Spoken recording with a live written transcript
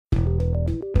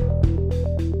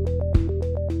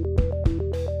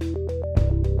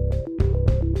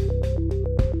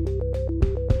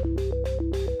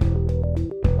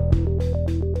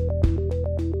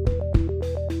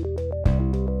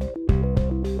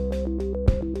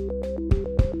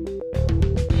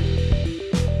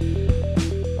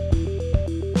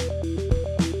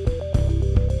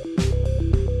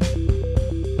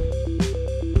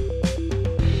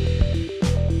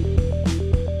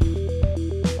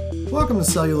Welcome to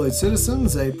Celluloid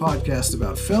Citizens, a podcast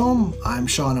about film. I'm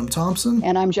Sean M. Thompson.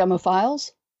 And I'm Gemma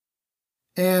Files.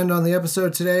 And on the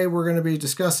episode today, we're going to be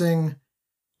discussing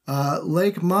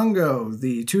Lake Mungo,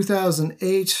 the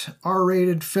 2008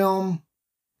 R-rated film,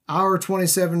 hour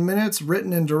 27 minutes,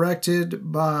 written and directed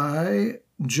by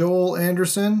Joel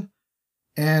Anderson,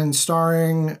 and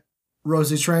starring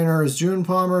Rosie Traynor as June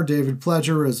Palmer, David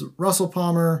Pledger as Russell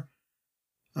Palmer,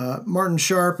 Martin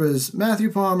Sharp as Matthew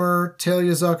Palmer,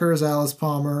 Talia Zucker as Alice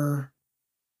Palmer,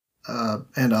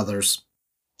 and others.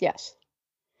 Yes.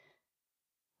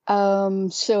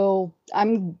 So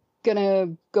I'm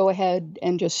gonna go ahead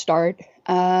and just start.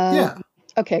 Yeah.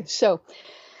 Okay, so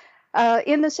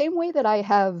in the same way that I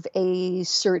have a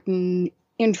certain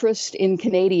interest in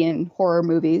Canadian horror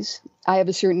movies, I have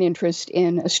a certain interest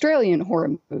in Australian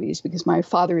horror movies because my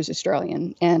father is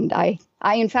Australian, and I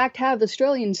in fact have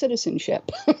Australian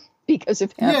citizenship because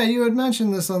of him. Yeah, you had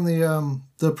mentioned this on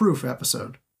the Proof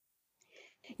episode.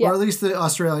 Yeah. Or at least the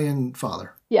Australian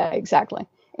father. Yeah, exactly.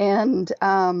 And,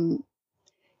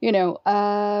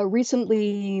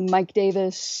 recently Mike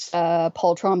Davis,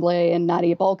 Paul Tremblay, and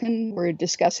Nadia Balkan were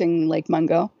discussing Lake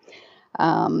Mungo.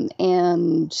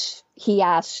 And he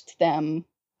asked them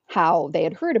how they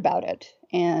had heard about it.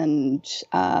 And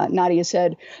Nadia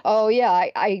said, oh, yeah,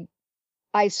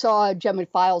 I saw Gemma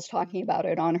Files talking about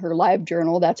it on her live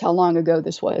journal. That's how long ago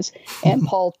this was. And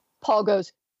Paul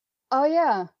goes, oh,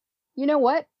 yeah, you know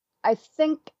what? I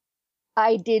think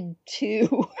I did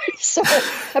too. So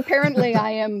apparently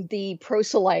I am the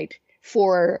proselyte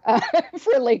for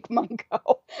Lake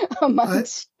Mungo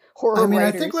amongst horror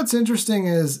writers. I think what's interesting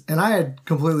is, and I had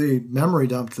completely memory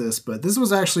dumped this, but this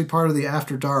was actually part of the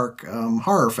After Dark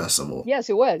horror festival. Yes,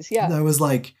 it was. Yeah. That was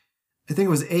like, I think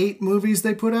it was 8 movies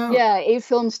they put out. Yeah, 8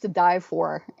 films to die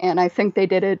for. And I think they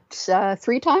did it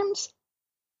 3 times.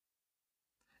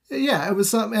 Yeah, it was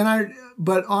something.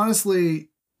 But honestly,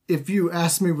 if you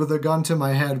asked me with a gun to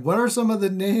my head, what are some of the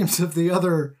names of the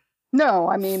other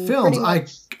films?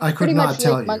 I could not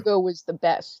tell you. Lake Mungo was the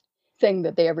best thing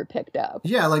that they ever picked up.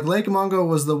 Yeah, like Lake Mungo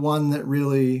was the one that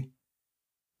really,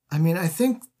 I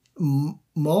think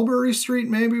Mulberry Street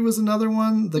maybe was another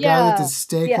one. The guy that did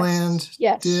Stake Land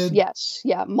did. Yes.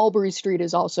 Yeah. Mulberry Street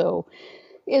is also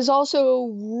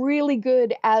really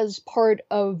good as part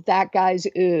of that guy's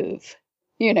oeuvre.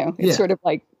 It's sort of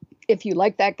like, if you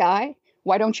like that guy,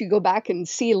 why don't you go back and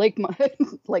see Lake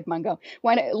Mungo?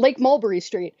 Why not Lake Mulberry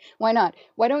Street? Why not?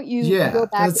 Why don't you go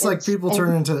back? It's like people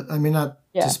turn into, not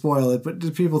to spoil it,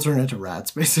 but people turn into rats,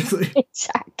 basically.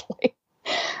 Exactly.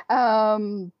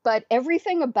 But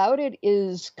everything about it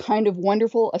is kind of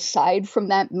wonderful aside from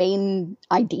that main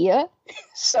idea.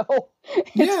 So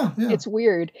it's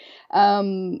weird.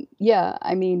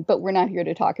 But we're not here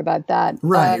to talk about that.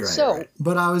 Right.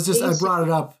 But I brought it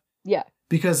up. Yeah.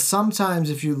 Because sometimes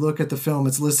if you look at the film,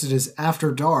 it's listed as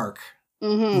After Dark,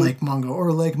 Lake Mungo,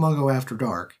 or Lake Mungo After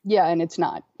Dark. Yeah, and it's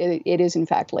not. It is, in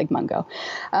fact, Lake Mungo.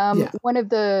 One of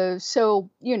the,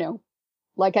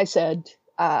 like I said,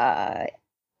 I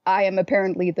am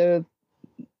apparently the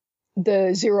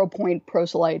 0-point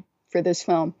proselyte for this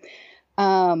film.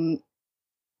 And,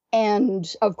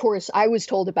 of course, I was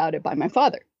told about it by my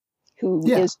father, who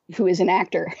is an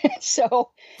actor.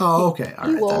 So okay. All right.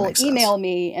 He will email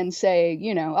me and say,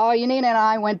 Yanina and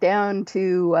I went down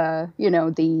to,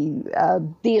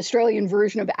 the Australian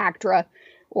version of ACTRA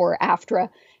or AFTRA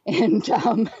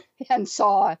and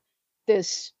saw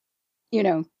this,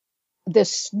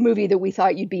 this movie that we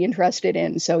thought you'd be interested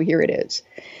in. So here it is.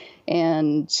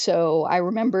 And so I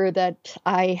remember that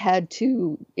I had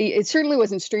to, it certainly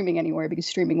wasn't streaming anywhere because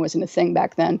streaming wasn't a thing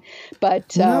back then,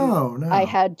 but no. I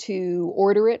had to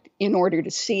order it in order to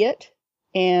see it.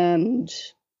 And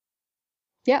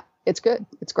yeah, it's good.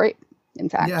 It's great. In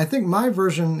fact. Yeah, I think my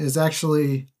version is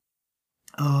actually,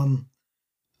 I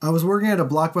was working at a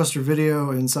Blockbuster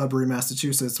Video in Sudbury,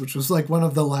 Massachusetts, which was like one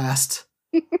of the last,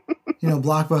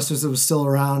 Blockbusters that was still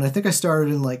around. I think I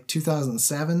started in like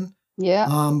 2007.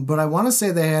 Yeah. But I want to say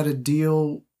they had a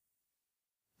deal.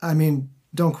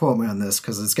 Don't quote me on this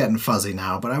because it's getting fuzzy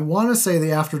now, but I want to say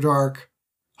the After Dark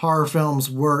horror films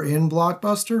were in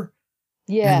Blockbuster.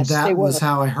 Yes, and that was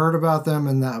how I heard about them.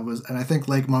 And I think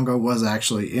Lake Mungo was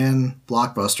actually in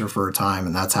Blockbuster for a time.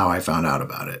 And that's how I found out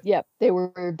about it. Yep. They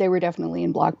were definitely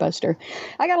in Blockbuster.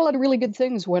 I got a lot of really good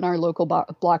things when our local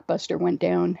Blockbuster went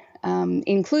down.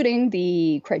 Including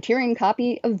the Criterion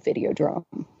copy of Videodrome,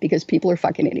 because people are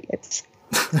fucking idiots.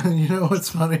 You know what's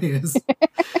funny is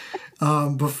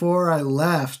before I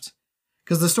left,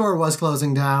 because the store was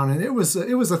closing down, and it was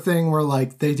a thing where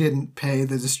like they didn't pay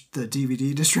the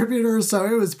DVD distributors, so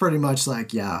it was pretty much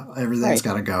like, yeah, everything's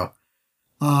got to go.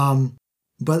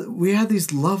 But we had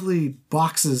these lovely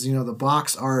boxes, the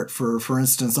box art for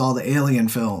instance, all the Alien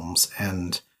films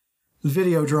and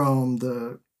Videodrome,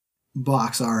 the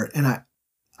box art. And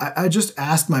I just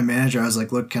asked my manager, I was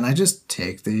like, look, can I just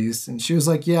take these? And she was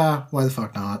like, yeah, why the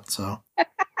fuck not? So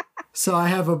I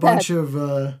have a bunch of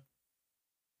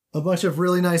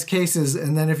really nice cases.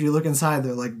 And then if you look inside,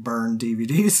 they're like burned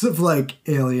DVDs of like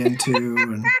Alien 2.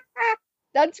 And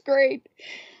that's great.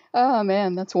 Oh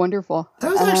man, that's wonderful.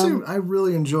 That was actually, I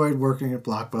really enjoyed working at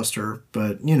Blockbuster,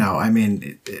 but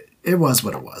it was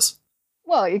what it was.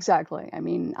 Well, exactly. I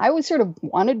mean, I was sort of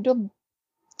wanted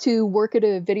to work at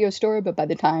a video store, but by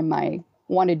the time I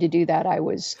wanted to do that, I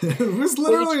was it was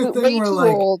literally a thing where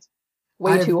like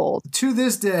way too old. To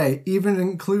this day, even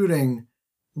including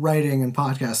writing and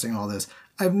podcasting, all this,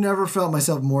 I've never felt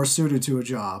myself more suited to a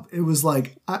job. It was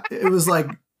like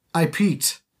I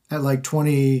peaked at like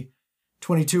 22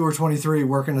 or 23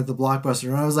 working at the Blockbuster.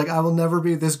 And I was like, I will never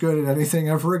be this good at anything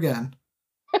ever again.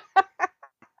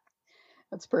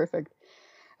 That's perfect.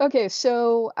 Okay,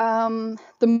 so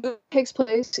the movie takes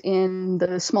place in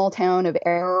the small town of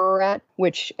Ararat,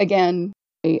 which, again,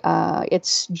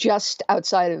 it's just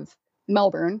outside of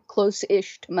Melbourne,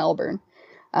 close-ish to Melbourne.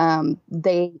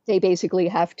 They basically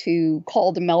have to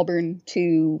call to Melbourne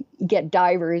to get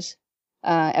divers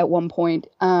at one point.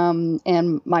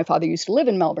 And my father used to live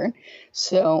in Melbourne,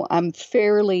 so I'm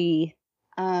fairly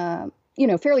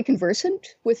conversant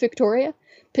with Victoria,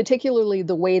 particularly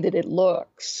the way that it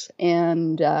looks,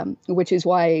 and which is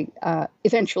why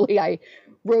eventually I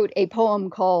wrote a poem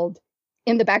called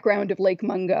 "In the Background of Lake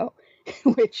Mungo,"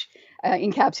 which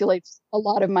encapsulates a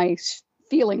lot of my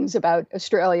feelings about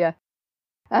Australia.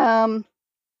 But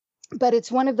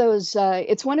it's one of those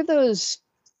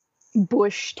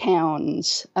bush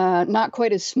towns, not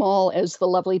quite as small as the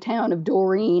lovely town of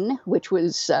Doreen, which we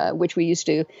used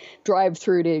to drive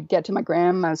through to get to my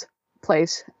grandma's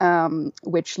place,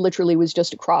 which literally was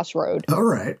just a crossroad. All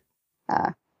right.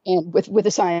 And with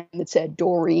a sign that said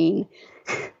Doreen,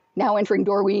 now entering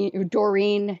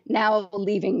Doreen, now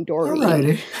leaving Doreen.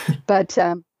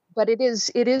 Alrighty. But it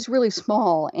is really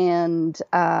small, and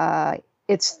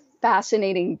it's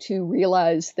fascinating to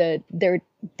realize that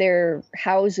their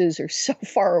houses are so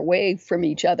far away from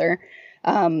each other,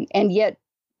 and yet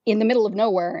in the middle of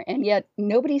nowhere, and yet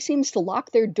nobody seems to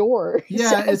lock their door.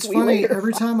 Yeah, it's funny.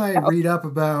 Every time I read up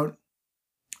about,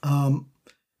 I'm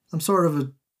sort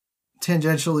of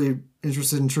tangentially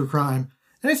interested in true crime.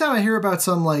 Anytime I hear about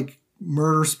some like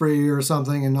murder spree or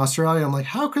something in Australia, I'm like,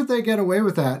 how could they get away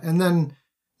with that? And then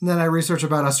I research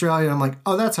about Australia, and I'm like,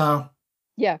 oh, that's how.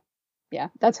 Yeah,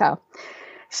 that's how.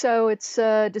 So it's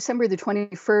December the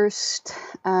 21st,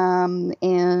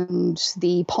 and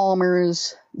the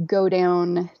Palmers go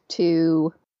down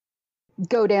to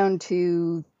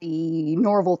the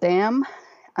Norval Dam.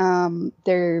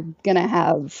 They're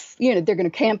gonna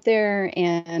camp there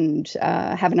and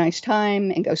have a nice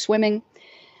time and go swimming.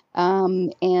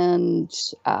 And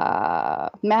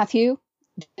Matthew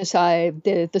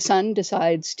the son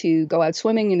decides to go out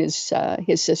swimming, and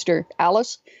his sister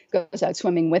Alice goes out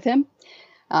swimming with him.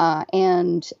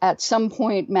 And at some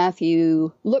point,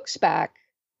 Matthew looks back,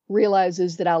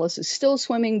 realizes that Alice is still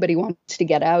swimming, but he wants to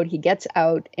get out. He gets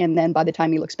out, and then by the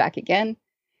time he looks back again,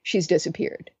 she's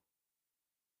disappeared.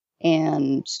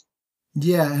 And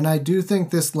yeah, and I do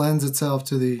think this lends itself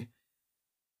to the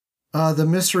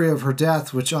mystery of her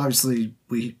death, which obviously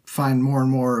we find more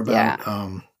and more about.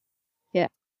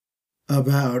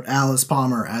 About Alice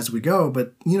Palmer as we go.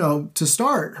 But, to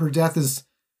start, her death is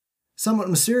somewhat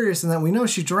mysterious in that we know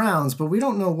she drowns, but we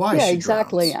don't know why she drowns. Yeah,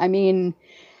 exactly. I mean,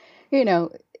 the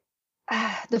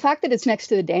fact that it's next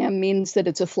to the dam means that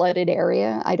it's a flooded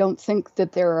area. I don't think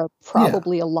that there are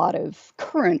probably a lot of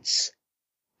currents.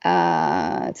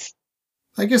 I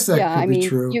guess that could be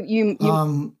true.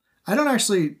 I don't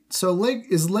actually. So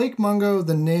is Lake Mungo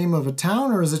the name of a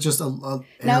town, or is it just a area?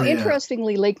 Now,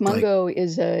 interestingly, Lake Mungo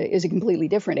is a completely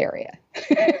different area.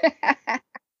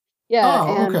 Yeah.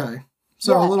 Oh, okay.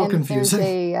 So a little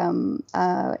confusing. And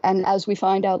as we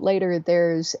find out later,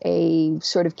 there's a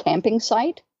sort of camping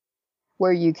site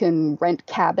where you can rent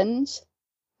cabins,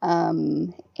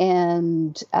 and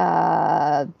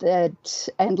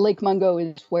Lake Mungo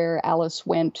is where Alice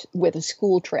went with a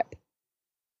school trip.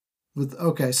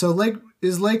 So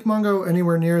is Lake Mungo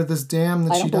anywhere near this dam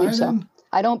that she died in?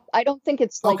 I don't think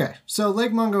it's like... Okay, so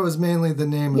Lake Mungo is mainly the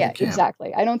name of the camp. Yeah,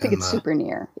 exactly. I don't think it's super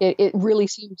near. It really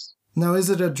seems... Now, is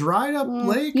it a dried up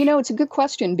lake? It's a good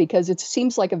question, because it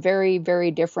seems like a very, very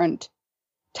different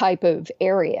type of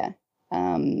area.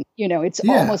 It's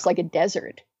almost like a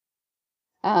desert.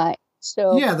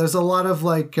 So yeah, there's a lot of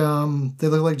like they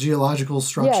look like geological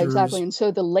structures. yeah, exactly. And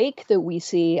so the lake that we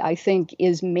see, I think,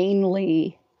 is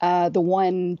mainly the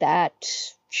one that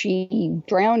she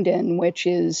drowned in, which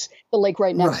is the lake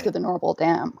right next to the Norval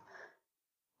Dam.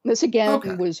 This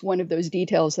again was one of those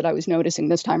details that I was noticing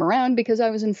this time around because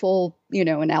I was in full,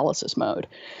 analysis mode.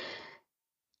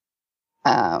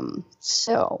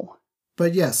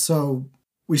 But yes, so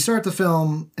we start the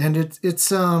film, and it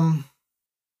sounds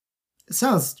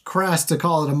crass to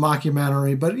call it a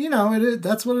mockumentary, but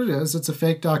that's what it is. It's a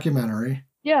fake documentary.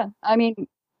 Yeah, I mean,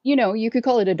 you could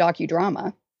call it a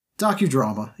docudrama.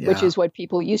 Docudrama, yeah. Which is what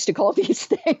people used to call these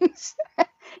things.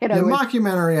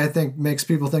 Mockumentary, I think, makes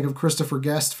people think of Christopher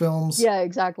Guest films. Yeah,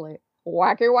 exactly.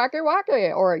 Wacky, wacky,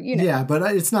 wacky, or Yeah, but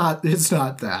it's not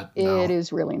that. No. It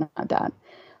is really not that.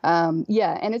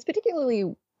 Yeah, and it's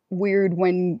particularly weird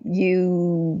when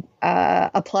you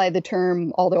apply the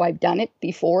term, although I've done it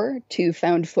before, to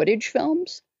found footage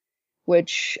films,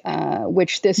 which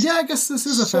this... Yeah, I guess this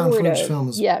is a found footage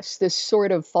film. Yes, this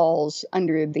sort of falls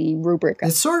under the rubric.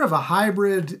 It's sort of a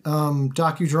hybrid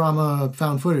docudrama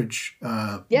found footage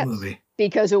movie.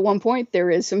 Because at one point there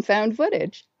is some found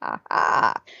footage.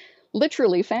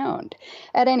 Literally found.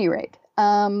 At any rate,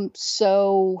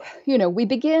 so, we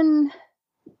begin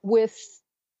with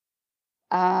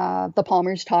the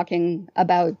Palmers talking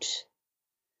about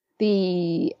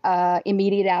the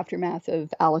immediate aftermath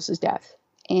of Alice's death.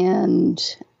 And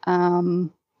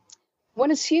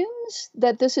one assumes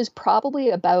that this is probably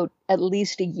about at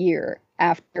least a year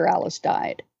after Alice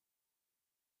died.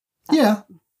 Yeah.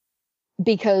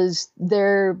 Because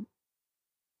they're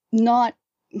not...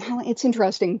 Well, it's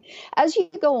interesting. As you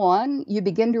go on, you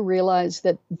begin to realize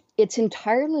that it's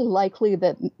entirely likely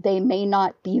that they may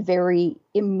not be very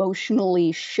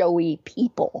emotionally showy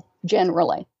people,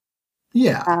 generally.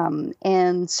 Yeah.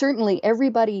 And certainly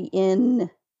everybody in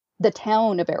the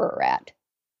town of Ararat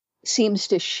seems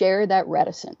to share that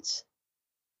reticence.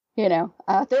 They're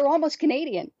almost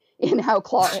Canadian in how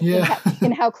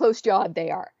in how close-jawed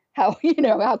they are. How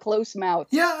close-mouthed.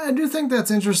 Yeah, I do think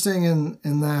that's interesting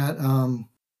in that...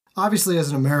 Obviously, as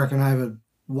an American, I have a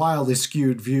wildly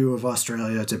skewed view of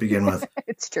Australia to begin with.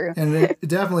 It's true. And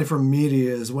definitely from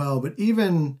media as well. But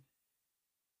even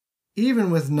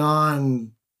with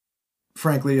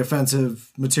frankly,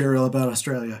 offensive material about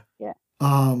Australia,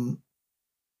 the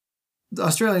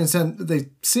Australians, they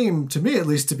seem, to me at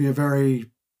least, to be a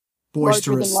very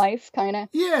boisterous... Larger than life, kind of?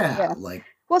 Yeah.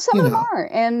 Well, some of them are,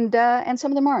 and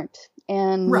some of them aren't.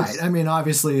 And right. I mean,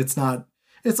 obviously, it's not...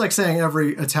 It's like saying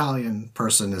every Italian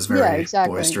person is very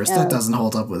boisterous. That doesn't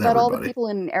hold up with everybody. But all the people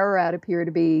in Ararat appear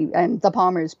to be, and the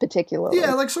Palmers particularly.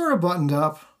 Yeah, like sort of buttoned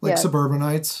up, like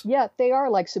suburbanites. Yeah, they are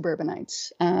like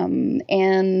suburbanites. And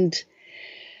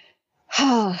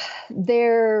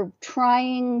they're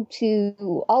trying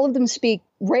to, all of them speak,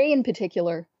 Ray in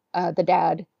particular, the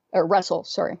dad, or Russell,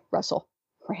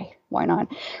 Ray, why not?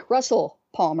 Russell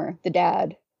Palmer, the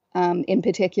dad, in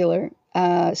particular,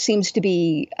 seems to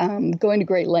be going to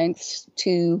great lengths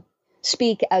to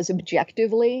speak as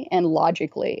objectively and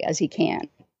logically as he can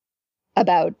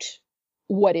about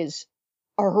what is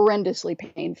a horrendously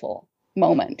painful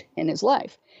moment in his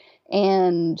life.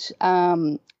 And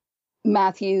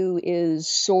Matthew is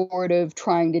sort of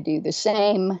trying to do the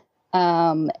same.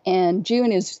 And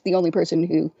June is the only person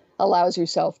who allows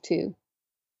herself to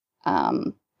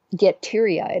get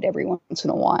teary-eyed every once in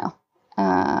a while.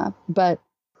 But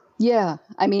yeah,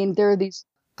 I mean, there are these...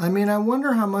 I mean, I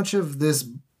wonder how much of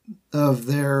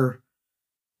their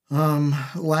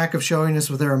lack of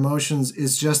showiness with their emotions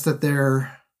is just that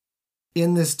they're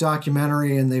in this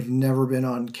documentary and they've never been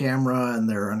on camera and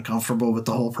they're uncomfortable with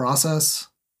the whole process.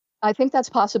 I think that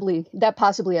possibly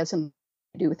has something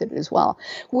to do with it as well,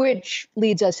 which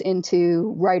leads us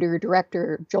into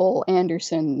writer-director Joel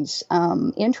Anderson's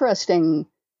interesting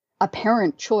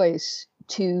apparent choice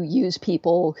to use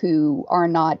people who are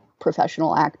not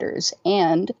professional actors,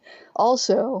 and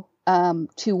also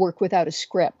to work without a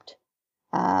script.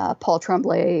 Paul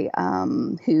Tremblay,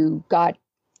 who got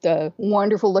the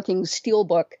wonderful-looking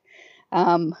Steelbook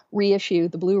reissue,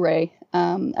 the Blu-ray,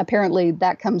 apparently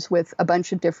that comes with a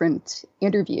bunch of different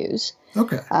interviews.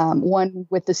 Okay. One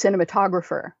with the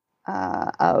cinematographer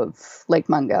of Lake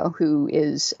Mungo, who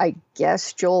is, I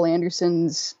guess, Joel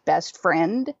Anderson's best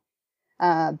friend.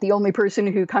 The only person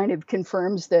who kind of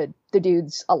confirms that the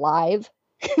dude's alive.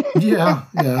 Yeah.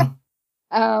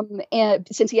 And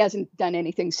since he hasn't done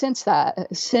anything since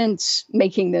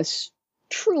making this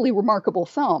truly remarkable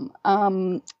film.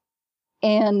 And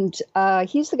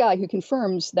he's the guy who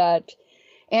confirms that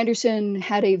Anderson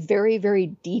had a very,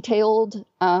 very detailed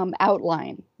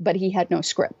outline, but he had no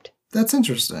script. That's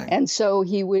interesting. And so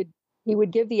he would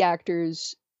give the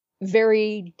actors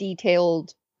very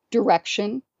detailed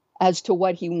direction as to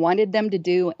what he wanted them to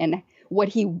do and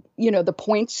what the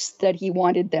points that he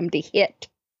wanted them to hit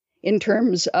in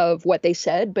terms of what they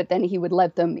said, but then he would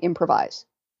let them improvise.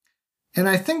 And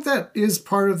I think that is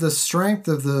part of the strength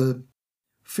of the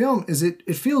film, is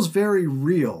it feels very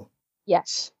real.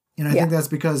 Yes. And I think that's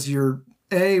because you're,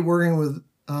 working with,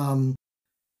 I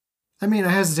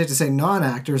hesitate to say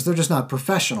non-actors. They're just not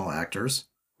professional actors.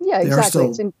 Yeah, exactly.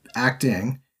 They're still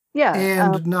acting. Yeah.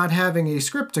 And not having a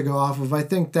script to go off of, I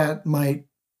think that might,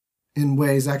 in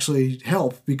ways, actually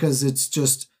help, because it's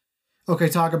just, okay,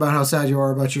 talk about how sad you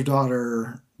are about your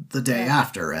daughter the day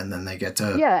after, and then they get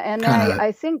to... Yeah, and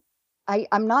I think,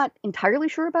 I'm not entirely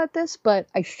sure about this, but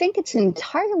I think it's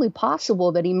entirely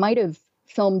possible that he might have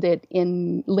filmed it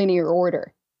in linear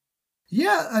order.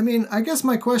 Yeah, I guess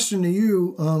my question to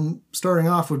you, starting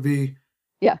off, would be...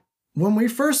 Yeah. When we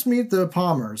first meet the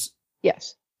Palmers...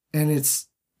 Yes. And it's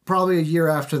probably a year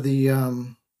after the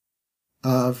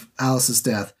of Alice's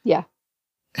death. Yeah.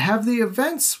 Have the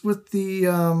events with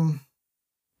the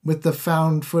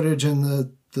found footage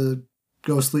and the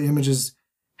ghostly images,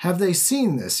 have they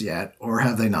seen this yet, or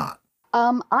have they not?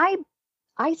 I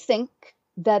think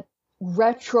that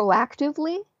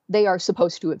retroactively they are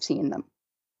supposed to have seen them.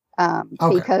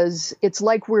 Because it's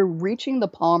like we're reaching the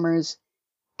Palmers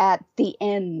at the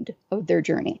end of their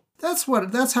journey.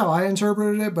 That's how I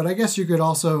interpreted it, but I guess you could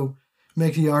also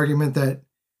make the argument that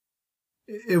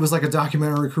it was like a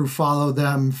documentary crew followed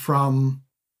them from,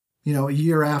 a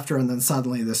year after, and then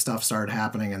suddenly this stuff started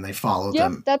happening and they followed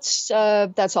them. That's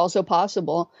also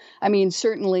possible.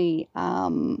 Certainly, I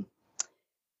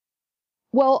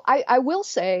will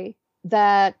say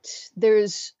that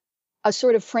there's a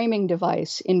sort of framing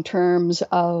device in terms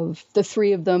of the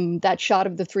three of them, that shot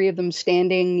of the three of them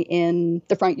standing in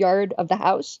the front yard of the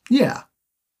house. Yeah.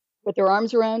 With their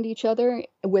arms around each other,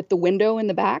 with the window in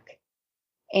the back.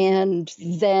 And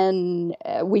then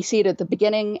we see it at the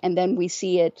beginning, and then we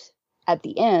see it at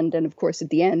the end. And of course,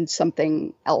 at the end,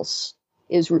 something else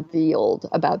is revealed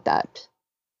about that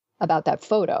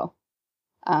photo.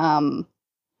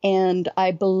 And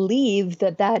I believe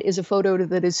that is a photo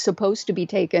that is supposed to be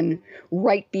taken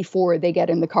right before they get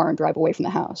in the car and drive away from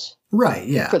the house. Right,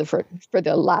 yeah. For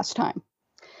the last time.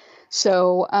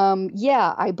 So,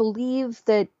 I believe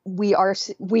that we are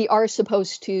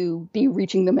supposed to be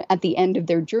reaching them at the end of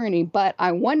their journey, but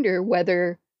I wonder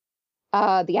whether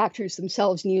the actors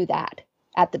themselves knew that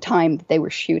at the time that they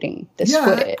were shooting this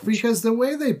footage. Yeah, because the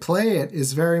way they play it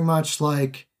is very much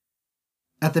like,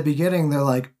 at the beginning, they're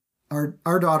like,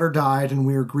 our daughter died and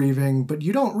we were grieving, but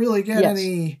you don't really get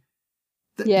any...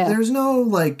 There's no,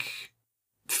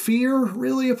 fear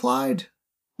really applied.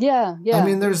 Yeah.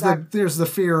 There's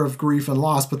the fear of grief and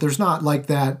loss, but there's not like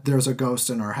that there's a ghost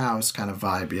in our house kind of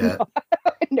vibe yet.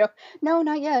 No,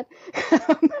 not yet.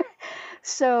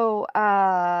 So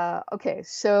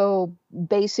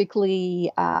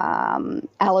basically,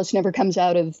 Alice never comes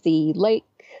out of the lake.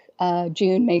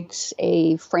 June makes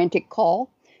a frantic call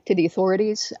to the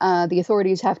authorities. The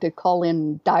authorities have to call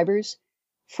in divers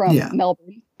from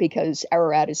Melbourne because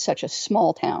Ararat is such a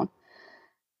small town.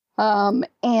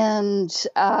 And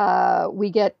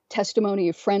we get testimony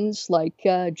of friends like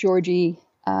Georgie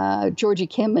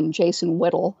Kim and Jason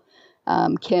Whittle.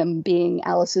 Kim being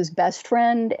Alice's best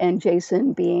friend and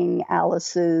Jason being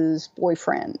Alice's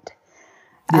boyfriend.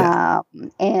 Yeah.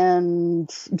 And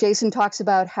Jason talks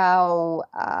about how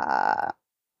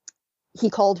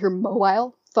he called her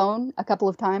mobile phone a couple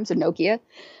of times, a Nokia,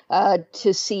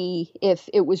 to see if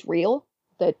it was real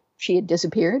that she had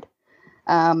disappeared.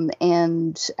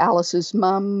 And Alice's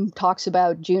mom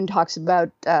June talks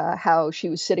about how she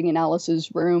was sitting in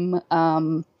Alice's room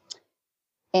and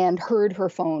heard her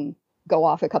phone go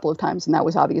off a couple of times, and that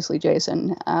was obviously Jason.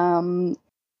 They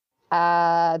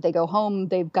go home,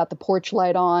 they've got the porch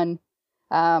light on.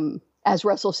 As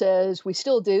Russell says, we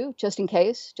still do, just in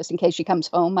case she comes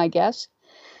home, I guess.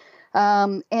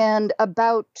 And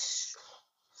about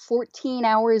 14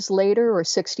 hours later or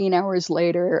 16 hours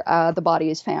later, the body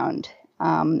is found.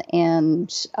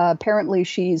 And apparently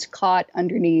she's caught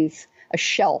underneath a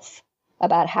shelf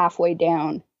about halfway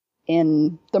down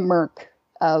in the murk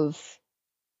of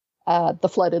the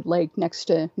flooded lake next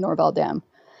to Norval Dam.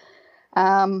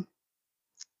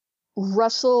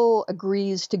 Russell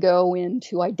agrees to go in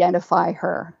to identify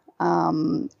her.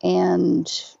 And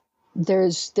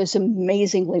there's this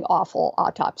amazingly awful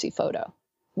autopsy photo,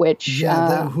 which...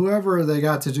 whoever they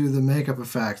got to do the makeup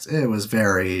effects, it was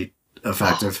very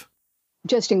effective.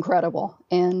 Just incredible.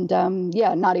 And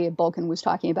Nadia Bulkin was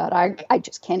talking about, I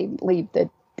just can't even believe that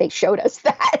they showed us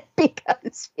that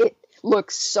because it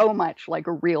looks so much like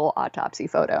a real autopsy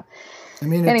photo. I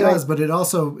mean, it does, but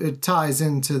it ties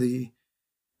into the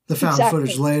found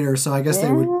footage later. So I guess they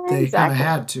kind of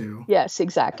had to. Yes,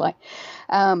 exactly.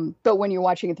 But when you're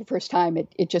watching it the first time,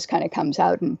 it just kind of comes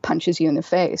out and punches you in the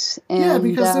face. And, yeah,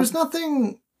 because there's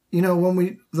nothing,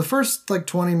 when the first like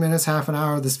 20 minutes, half an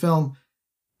hour of this film,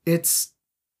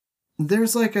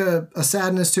 there's like a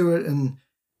sadness to it, and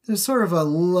there's sort of a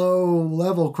low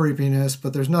level creepiness,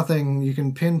 but there's nothing you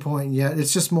can pinpoint yet.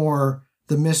 It's just more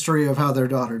the mystery of how their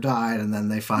daughter died, and then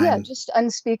they find... Yeah, just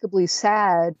unspeakably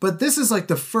sad. But this is like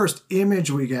the first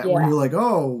image we get where you're like,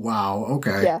 oh, wow,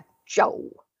 okay. Yeah, Joe.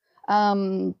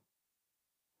 A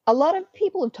lot of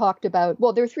people have talked about...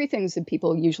 Well, there are three things that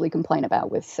people usually complain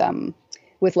about with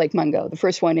Lake Mungo. The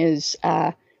first one is,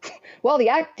 well, the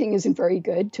acting isn't very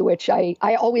good, to which I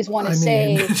always want to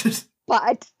say...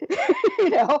 But,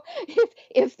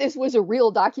 if this was a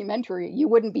real documentary, you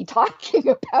wouldn't be talking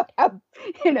about how,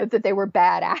 that they were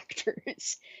bad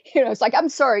actors. It's like, I'm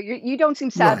sorry, you don't seem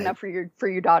sad enough for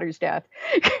your daughter's death.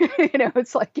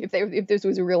 It's like if this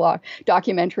was a real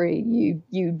documentary,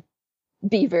 you'd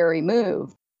be very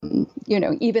moved.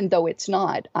 Even though it's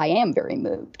not, I am very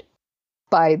moved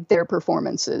by their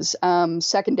performances.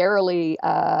 Secondarily,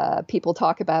 people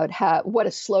talk about what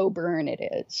a slow burn it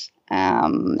is.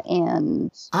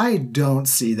 And I don't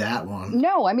see that one.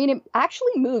 No, I mean, it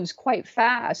actually moves quite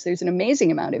fast. There's an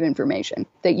amazing amount of information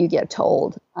that you get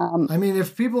told. I mean,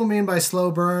 if people mean by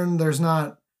slow burn, there's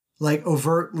not like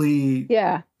overtly,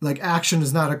 like action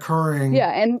is not occurring. Yeah.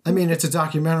 And I mean, it's a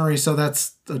documentary, so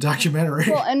that's a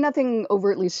documentary. Well, and nothing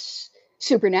overtly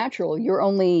supernatural. Your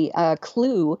only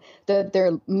clue that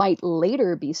there might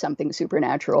later be something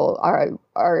supernatural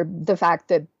are the fact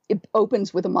that it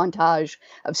opens with a montage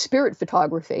of spirit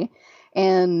photography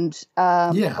and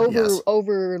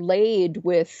overlaid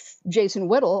with Jason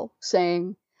Whittle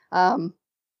saying,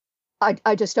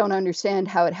 I just don't understand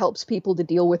how it helps people to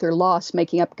deal with their loss,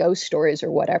 making up ghost stories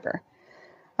or whatever.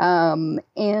 And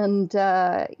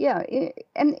the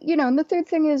third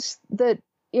thing is that,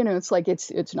 it's like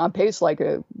it's not paced like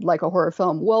a horror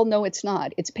film. Well, no, it's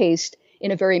not. It's paced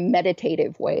in a very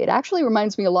meditative way. It actually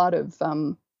reminds me a lot of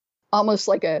almost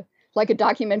like a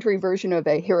documentary version of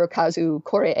a Hirokazu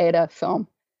Koreeda film.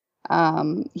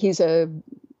 He's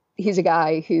a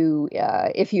guy who,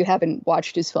 if you haven't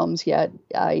watched his films yet,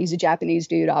 he's a Japanese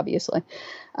dude, obviously,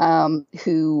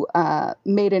 who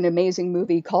made an amazing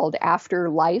movie called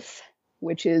Afterlife,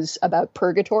 which is about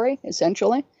purgatory,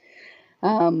 essentially.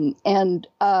 And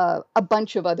a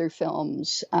bunch of other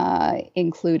films,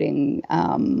 including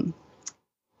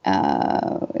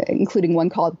one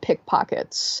called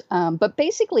Pickpockets. But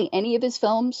basically any of his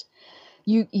films,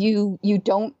 you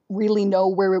don't really know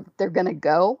where they're going to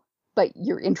go, but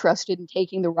you're interested in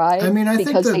taking the ride. I mean,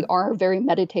 because they are very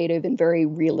meditative and very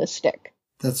realistic.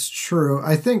 That's true.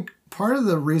 I think part of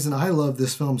the reason I love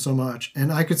this film so much,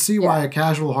 and I could see why a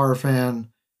casual horror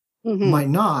fan might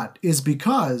not, is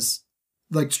because,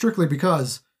 strictly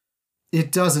because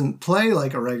it doesn't play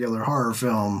like a regular horror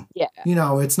film. Yeah.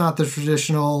 It's not the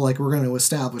traditional, we're going to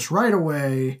establish right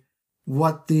away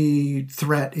what the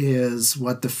threat is,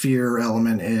 what the fear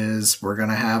element is. We're going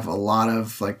to have a lot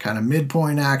of kind of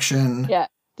midpoint action. Yeah.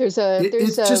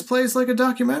 It just plays like a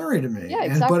documentary to me. Yeah,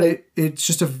 exactly. But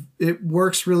it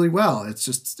works really well.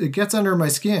 It gets under my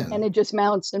skin. And it just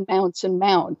mounts and mounts and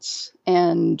mounts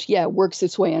and works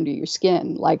its way under your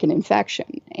skin like an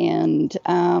infection. And,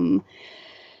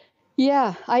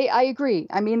 I agree.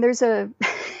 I mean, there's I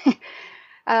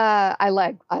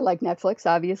like Netflix,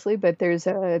 obviously, but there's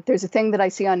a thing that I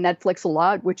see on Netflix a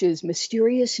lot, which is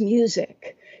mysterious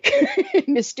music,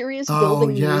 mysterious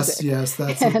building music. Yes,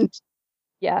 that's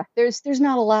there's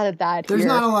not a lot of that. There's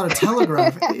not a lot of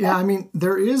telegraph. I mean,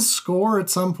 there is score at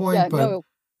some point, but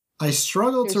I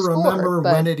struggle to remember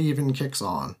when it even kicks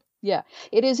on. Yeah,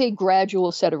 it is a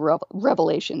gradual set of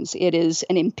revelations. It is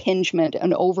an impingement,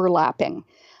 an overlapping.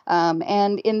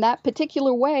 And in that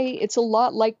particular way, it's a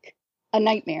lot like a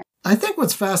nightmare. I think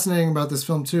what's fascinating about this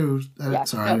film too, I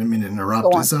didn't mean to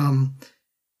interrupt, is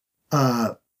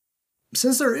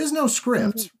since there is no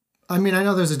script, I mean, I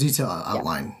know there's a detail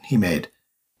outline he made,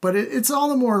 but it's all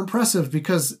the more impressive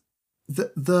because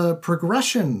the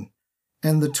progression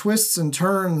and the twists and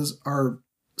turns are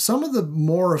some of the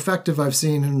more effective I've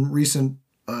seen in recent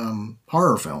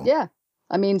horror film. Yeah.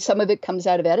 I mean, some of it comes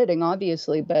out of editing,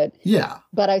 obviously, but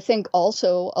I think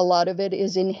also a lot of it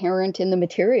is inherent in the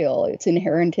material. It's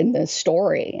inherent in the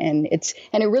story, and it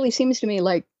really seems to me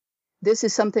like this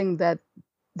is something that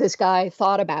this guy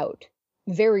thought about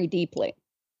very deeply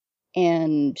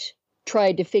and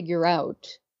tried to figure out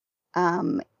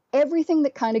um, everything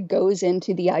that kind of goes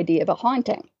into the idea of a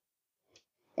haunting.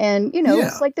 And, Yeah.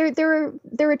 it's like there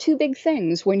are two big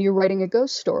things when you're writing a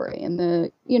ghost story.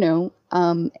 And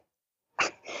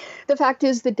the fact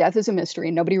is that death is a mystery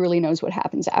and nobody really knows what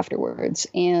happens afterwards.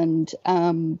 And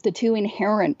the two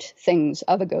inherent things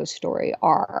of a ghost story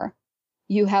are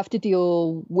you have to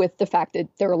deal with the fact that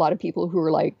there are a lot of people who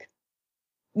are like,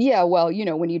 yeah, well,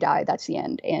 when you die, that's the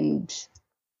end. And,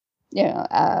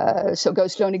 so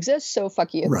ghosts don't exist. So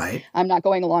fuck you. Right. I'm not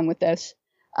going along with this.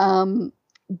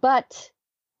 But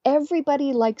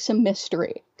everybody likes a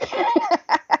mystery.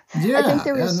 Yeah. I think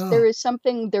there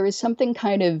is something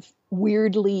kind of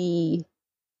weirdly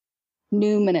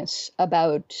numinous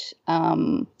about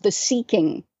the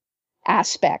seeking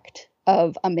aspect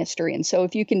of a mystery. And so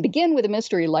if you can begin with a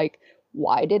mystery like,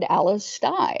 why did Alice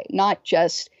die? Not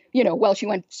just, well, she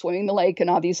went swimming in the lake and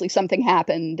obviously something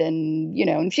happened and,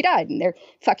 and she died and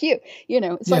fuck you.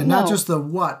 It's like, not no. just the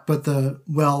what, but the,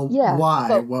 yeah,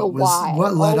 why?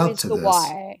 What led up to this?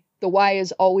 Why. The why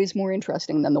is always more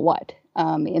interesting than the what.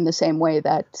 In the same way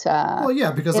that... well,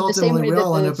 yeah, because ultimately we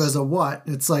all end up as a what.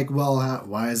 It's like, well,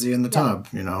 why is he in the tub,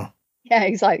 Yeah,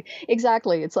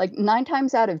 exactly. It's like 9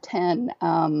 times out of 10,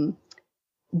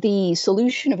 the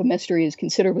solution of a mystery is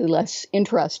considerably less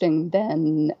interesting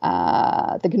than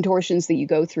the contortions that you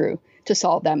go through to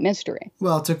solve that mystery.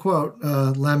 Well, to quote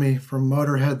Lemmy from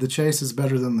Motorhead, the chase is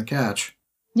better than the catch.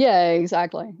 Yeah,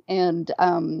 exactly. And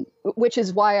which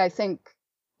is why I think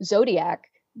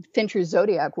Fincher's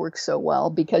Zodiac works so well,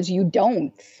 because you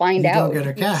don't find out. You don't get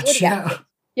a catch, yeah.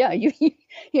 Yeah, you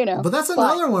know. But that's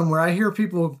another one where I hear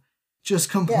people just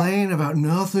complain about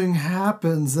nothing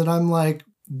happens, and I'm like,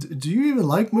 do you even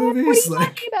like movies? What are you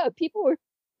talking about? People were...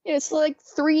 It's like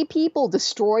 3 people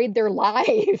destroyed their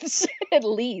lives, at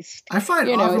least. I find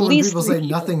often when people say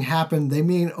nothing happened, they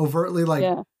mean overtly like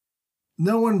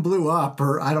no one blew up,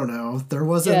 or I don't know, there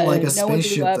wasn't like a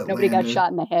spaceship that nobody landed. got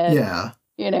shot in the head. Yeah.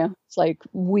 It's like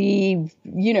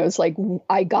it's like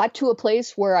I got to a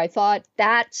place where I thought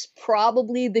that's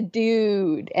probably the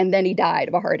dude, and then he died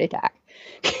of a heart attack.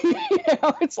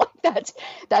 It's like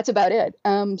that's about it.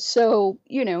 So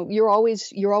you're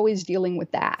always dealing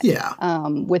with that. Yeah.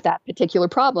 With that particular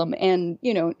problem, and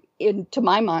to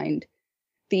my mind,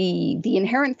 the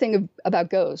inherent thing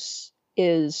about ghosts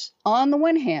is, on the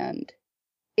one hand,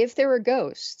 if there are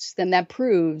ghosts, then that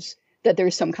proves that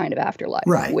there's some kind of afterlife,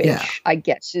 right, which I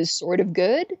guess is sort of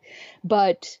good.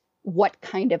 But what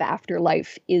kind of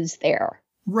afterlife is there?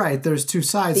 Right. There's 2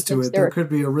 sides to it. There could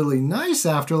be a really nice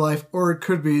afterlife, or it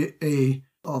could be a,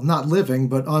 not living,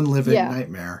 but unliving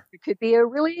nightmare. It could be a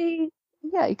really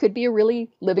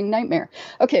living nightmare.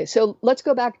 Okay, so let's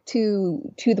go back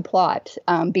to the plot,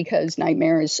 because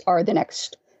nightmares are the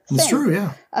next thing. It's true,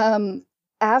 yeah.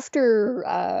 After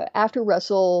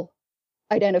Russell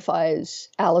identifies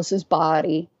Alice's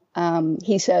body,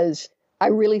 he says, I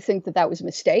really think that was a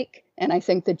mistake, and I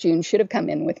think that June should have come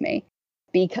in with me,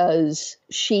 because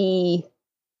she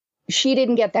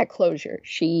didn't get that closure.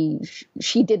 She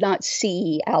did not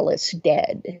see Alice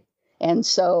dead. And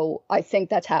so I think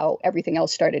that's how everything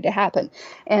else started to happen.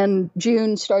 And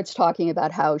June starts talking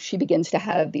about how she begins to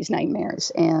have these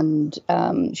nightmares, and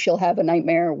she'll have a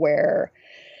nightmare where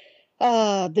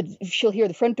she'll hear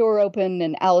the front door open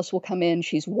and Alice will come in.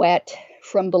 She's wet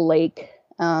from the lake,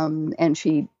 and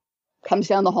she comes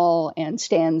down the hall and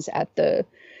stands at the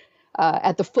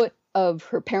foot of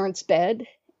her parents' bed,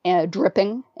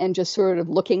 dripping and just sort of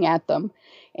looking at them.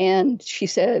 And she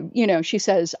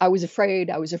says, I was afraid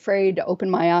to open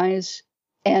my eyes.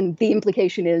 And the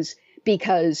implication is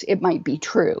because it might be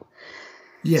true.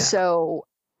 Yeah. So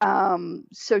June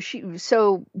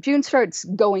starts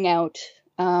going out,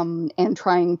 and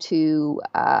trying to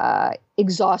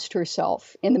exhaust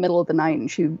herself in the middle of the night. And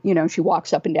she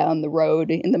walks up and down the road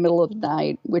in the middle of the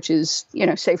night, which is,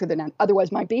 safer than it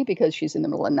otherwise might be, because she's in the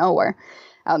middle of nowhere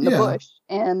out in the bush.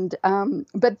 And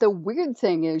but the weird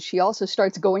thing is she also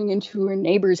starts going into her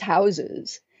neighbors'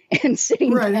 houses and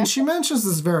sitting right down. And she mentions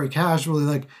this very casually,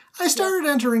 like, I started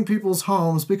entering people's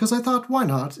homes because I thought, why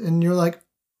not? And you're like,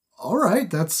 all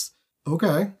right, that's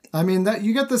okay. I mean, that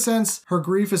you get the sense her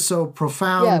grief is so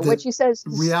profound that what she says,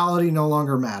 reality no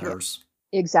longer matters.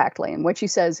 Exactly. And what she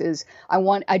says is,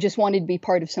 I just wanted to be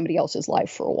part of somebody else's life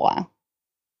for a while.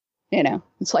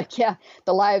 It's like,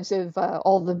 the lives of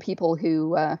all the people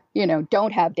who,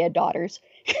 don't have dead daughters,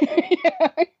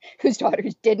 whose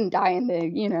daughters didn't die in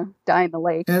the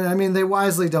lake. And I mean, they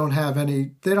wisely don't have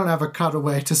a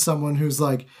cutaway to someone who's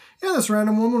like, yeah, this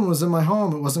random woman was in my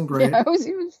home. It wasn't great. Yeah,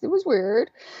 it was weird.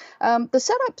 The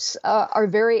setups are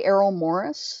very Errol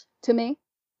Morris to me.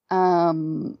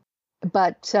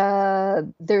 but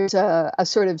there's a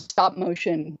sort of stop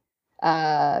motion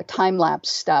time lapse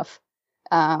stuff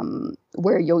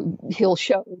where he'll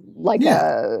show like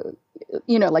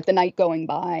like the night going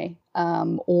by,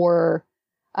 or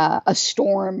a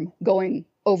storm going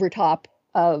over top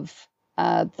of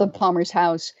the Palmer's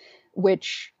house,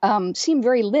 which seemed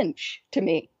very Lynch to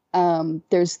me.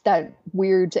 There's that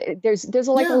weird. There's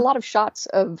a lot of shots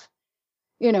of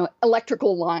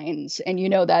electrical lines, and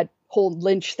that whole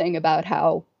Lynch thing about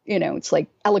how it's like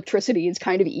electricity is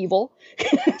kind of evil.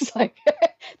 It's like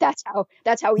that's how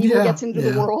evil gets into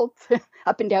the world,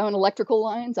 up and down electrical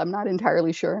lines. I'm not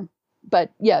entirely sure,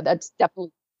 but yeah, that's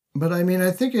definitely. But I mean,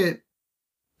 I think it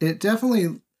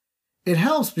definitely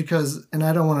helps because, and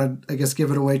I don't want to, I guess,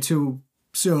 give it away too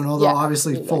soon, although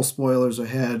obviously absolutely. Full spoilers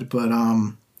ahead. But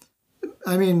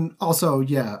I mean, also,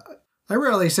 I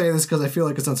rarely say this because I feel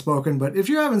like it's unspoken, but if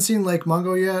you haven't seen Lake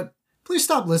Mungo yet, please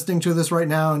stop listening to this right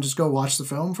now and just go watch the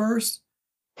film first.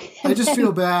 I just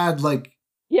feel bad, like,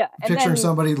 picturing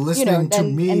somebody listening to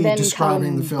me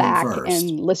describing the film first.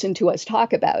 And listen to us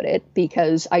talk about it,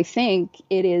 because I think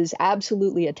it is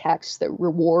absolutely a text that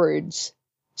rewards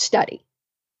study.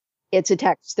 It's a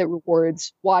text that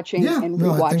rewards watching and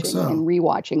rewatching and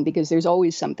rewatching, because there's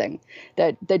always something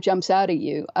that jumps out at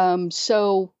you.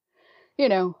 So,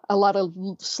 a lot of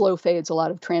slow fades, a lot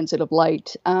of transit of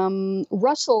light.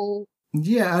 Russell.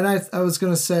 Yeah, and I was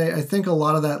going to say, I think a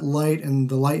lot of that light and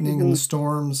the lightning and the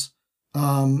storms,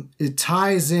 it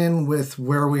ties in with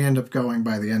where we end up going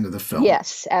by the end of the film.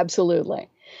 Yes, absolutely.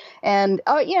 And,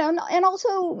 and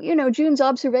also, June's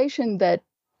observation that,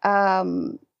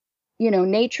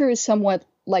 nature is somewhat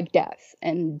like death,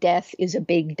 and death is a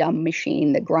big, dumb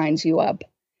machine that grinds you up.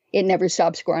 It never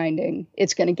stops grinding.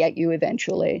 It's going to get you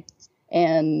eventually.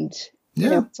 And,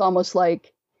 it's almost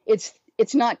like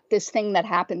it's not this thing that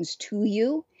happens to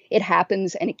you. It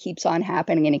happens and it keeps on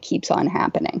happening and it keeps on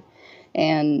happening.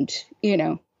 And,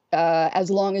 as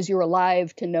long as you're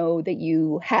alive to know that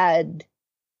you had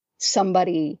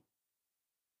somebody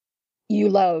you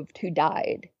loved who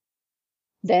died,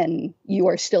 then you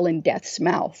are still in death's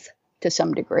mouth to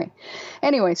some degree.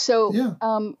 Anyway, so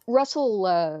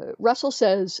Russell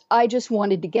says, I just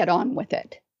wanted to get on with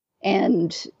it.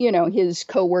 And, his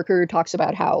coworker talks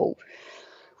about how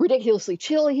ridiculously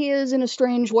chill he is in a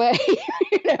strange way,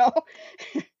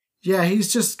 Yeah,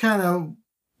 he's just kind of,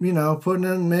 putting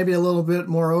in maybe a little bit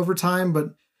more overtime,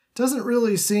 but doesn't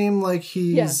really seem like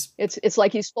he's... Yeah, it's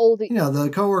like he's folding... the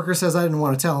coworker says, I didn't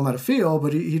want to tell him how to feel,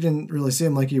 but he didn't really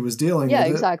seem like he was dealing with it. Yeah,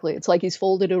 exactly. It's like he's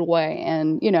folded it away.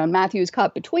 And, Matthew's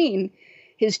caught between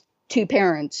his two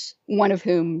parents, one of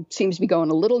whom seems to be going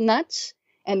a little nuts,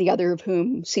 and the other of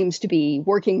whom seems to be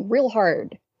working real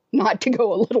hard not to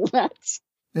go a little nuts.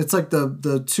 It's like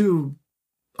the two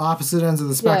opposite ends of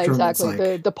the spectrum. Yeah, exactly.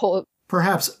 It's like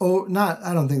perhaps,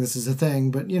 I don't think this is a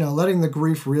thing, but, letting the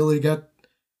grief really get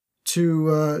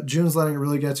to, June's letting it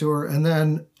really get to her. And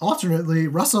then alternately,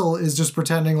 Russell is just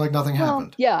pretending like nothing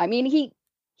happened. Yeah, I mean,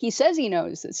 he says he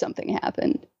knows that something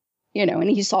happened, and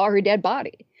he saw her dead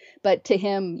body. But to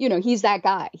him, he's that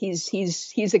guy. He's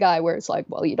the guy where it's like,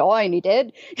 well, you die and he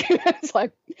did. It's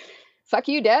like, fuck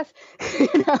you, death.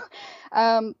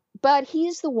 But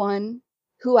he's the one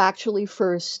who actually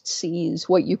first sees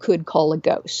what you could call a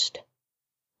ghost.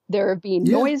 There have been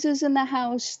noises in the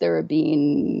house. There have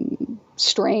been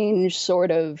strange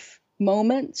sort of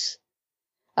moments.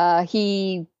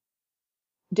 He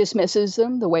dismisses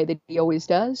them the way that he always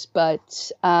does,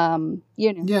 but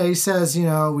Yeah, he says,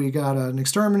 we got an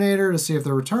exterminator to see if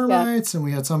there were termites, and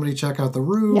we had somebody check out the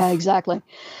roof. Yeah, exactly.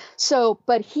 So,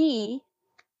 but he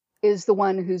is the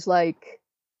one who's like,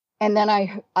 and then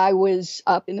I was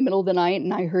up in the middle of the night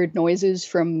and I heard noises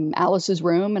from Alice's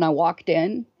room, and I walked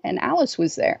in and Alice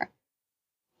was there.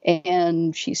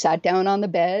 And she sat down on the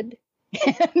bed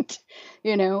and,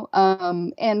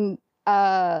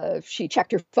 she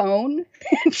checked her phone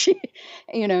and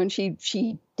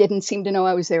she didn't seem to know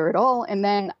I was there at all. And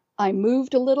then I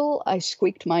moved a little, I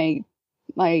squeaked my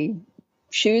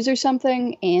shoes or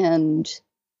something, and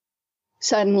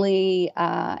suddenly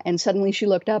she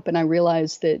looked up, and I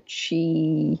realized that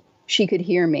she could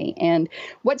hear me. And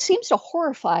what seems to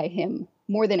horrify him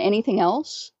more than anything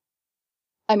else,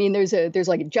 I mean, there's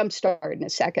like a jump start in a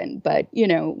second, but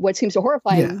what seems to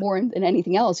horrify him more than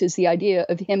anything else is the idea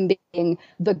of him being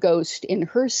the ghost in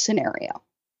her scenario.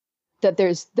 That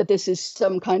this is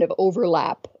some kind of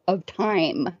overlap of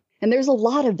time, and there's a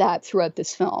lot of that throughout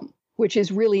this film, which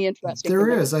is really interesting. There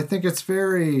is. I think it's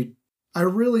I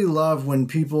really love when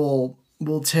people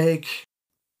will take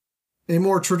a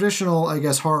more traditional, I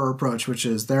guess, horror approach, which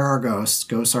is there are ghosts.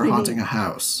 Ghosts are haunting a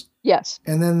house. Yes.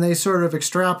 And then they sort of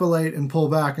extrapolate and pull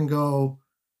back and go,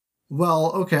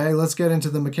 well, okay, let's get into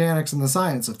the mechanics and the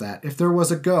science of that. If there was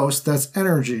a ghost, that's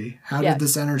energy. How did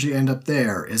this energy end up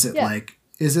there? Is it like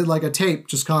a tape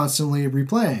just constantly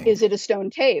replaying? Is it a stone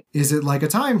tape? Is it like a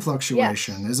time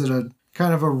fluctuation? Yes. Is it a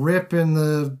kind of a rip in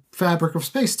the fabric of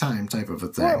space-time type of a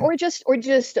thing? Or just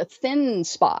a thin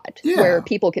spot where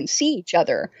people can see each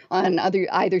other on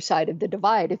either side of the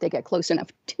divide if they get close enough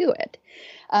to it.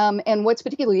 And what's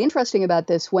particularly interesting about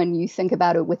this when you think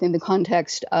about it within the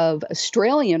context of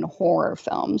Australian horror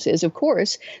films is, of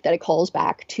course, that it calls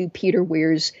back to Peter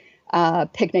Weir's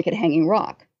Picnic at Hanging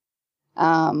Rock,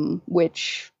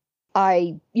 which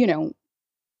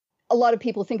a lot of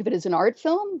people think of it as an art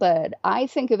film, but I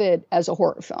think of it as a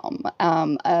horror film.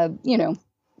 I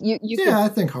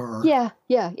think horror. Yeah,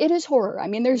 it is horror. I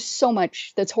mean, there's so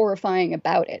much that's horrifying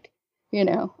about it,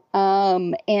 and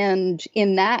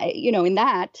in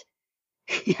that,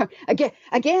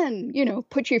 again,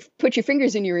 put your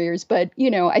fingers in your ears. But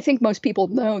I think most people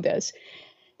know this.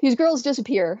 These girls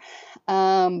disappear,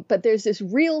 but there's this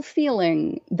real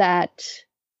feeling that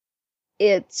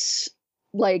it's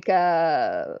like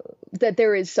that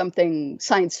there is something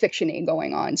science fiction-y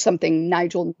going on, something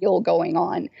Nigel Kneale going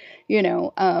on,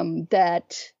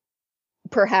 that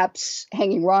perhaps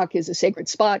Hanging Rock is a sacred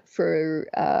spot for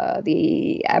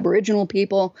the Aboriginal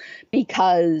people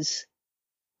because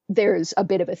there's a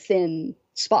bit of a thin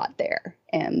spot there,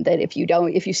 and that if you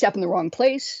step in the wrong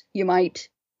place, you might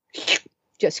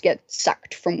just get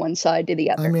sucked from one side to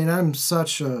the other. I mean, I'm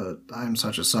such a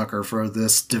sucker for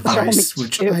this device,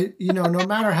 which no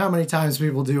matter how many times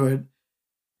people do it,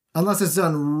 unless it's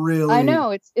done really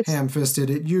it's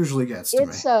ham-fisted, it usually gets to me.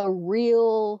 It's a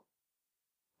real,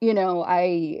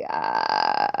 I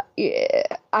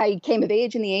came of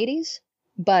age in the 80s,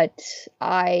 but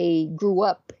I grew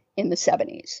up in the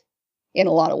 70s in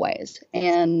a lot of ways.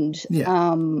 And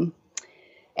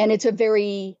it's a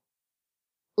very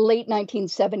late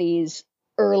 1970s,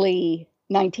 early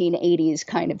 1980s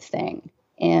kind of thing.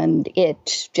 And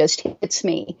it just hits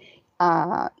me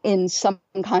in some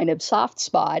kind of soft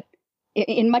spot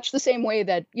in much the same way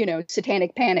that,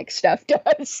 Satanic Panic stuff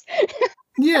does.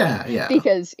 Yeah.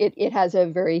 Because it has a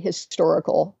very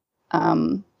historical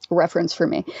reference for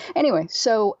me. Anyway,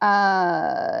 so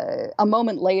a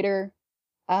moment later,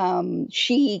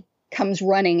 she comes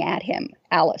running at him.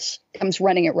 Alice comes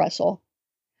running at Russell.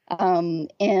 And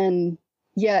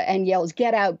yells,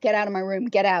 get out of my room,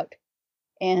 get out.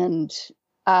 And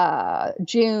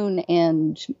June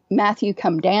and Matthew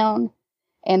come down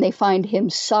and they find him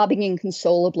sobbing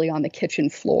inconsolably on the kitchen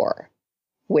floor,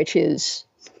 which is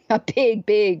a big,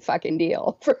 big fucking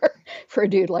deal for a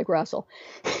dude like Russell.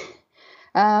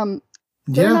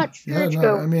 They're not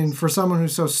churchgoers. I mean, for someone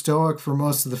who's so stoic for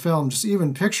most of the film, just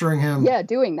even picturing him,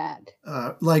 doing that,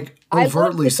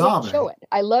 overtly sobbing. Show it.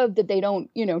 I love that they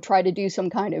don't, try to do some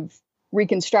kind of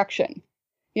reconstruction.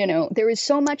 There is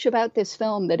so much about this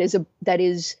film that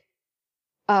is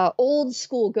old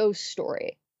school ghost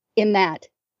story, in that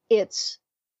it's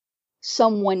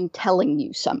someone telling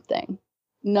you something,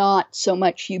 not so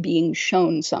much you being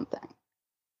shown something.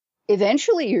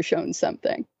 Eventually, you're shown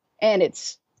something, and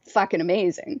it's fucking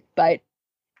amazing, but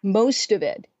most of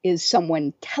it is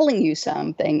someone telling you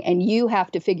something, and you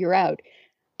have to figure out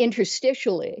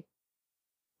interstitially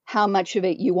how much of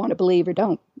it you want to believe or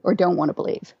don't want to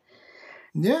believe.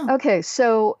 Yeah. Okay,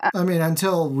 so I mean,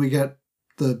 until we get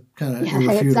the kind of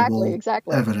irrefutable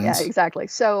exactly evidence. Yeah, exactly.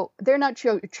 So they're not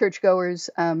churchgoers.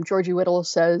 Georgie Whittle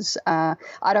says, I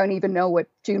don't even know what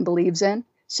June believes in.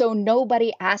 So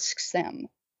nobody asks them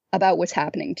about what's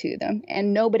happening to them,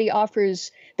 and nobody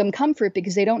offers them comfort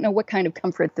because they don't know what kind of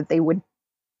comfort that they would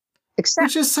accept.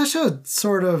 Which is such a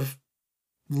sort of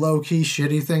low-key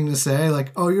shitty thing to say,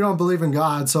 like, oh, you don't believe in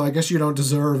God, so I guess you don't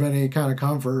deserve any kind of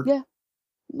comfort. Yeah.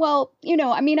 Well, I know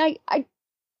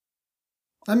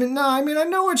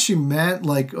what she meant,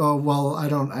 like, oh, well, I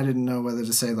didn't know whether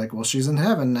to say, like, well, she's in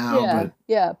heaven now, but...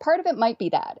 Yeah, part of it might be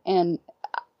that, and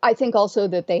I think also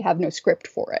that they have no script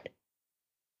for it.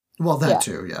 Well, that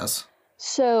too, yes.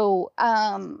 So,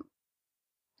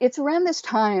 it's around this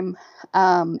time,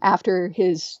 after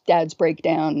his dad's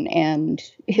breakdown and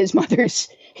his mother's,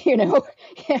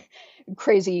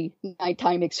 crazy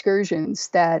nighttime excursions,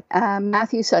 that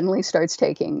Matthew suddenly starts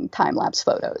taking time-lapse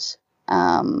photos.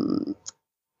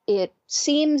 It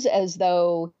seems as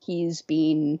though he's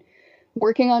been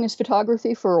working on his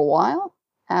photography for a while,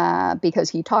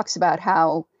 because he talks about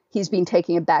how he's been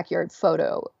taking a backyard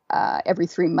photo every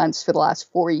 3 months for the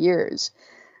last 4 years.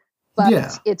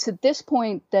 But it's at this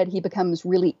point that he becomes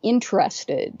really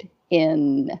interested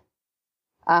in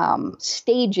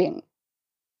staging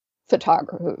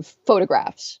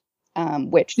photographs,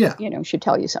 which, Yeah. should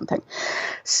tell you something.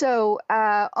 So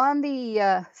on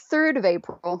the 3rd of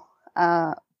April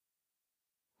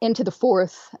into the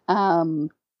 4th,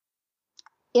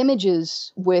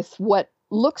 images with what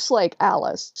looks like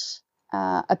Alice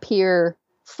appear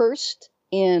first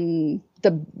in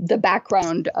the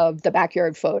background of the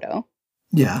backyard photo.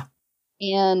 Yeah.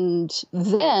 And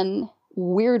then,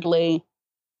 weirdly,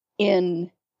 in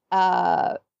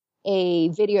a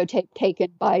videotape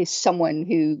taken by someone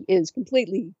who is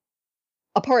completely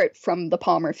apart from the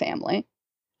Palmer family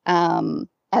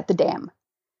at the dam.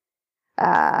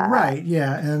 Right,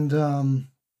 yeah. And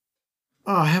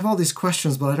I have all these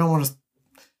questions, but I don't want to.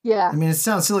 Yeah. I mean, it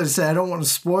sounds silly to say. I don't want to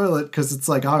spoil it because it's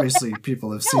like obviously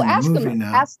people have seen the ask movie them,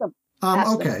 now. Ask them.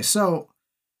 Okay, so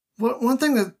one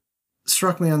thing that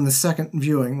struck me on the second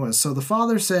viewing was, so the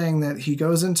father saying that he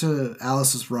goes into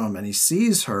Alice's room and he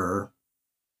sees her,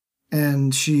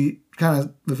 and she kind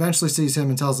of eventually sees him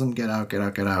and tells him, "Get out, get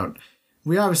out, get out."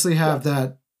 We obviously have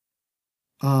that,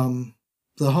 the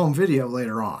home video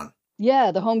later on.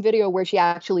 Yeah, the home video where she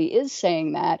actually is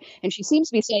saying that, and she seems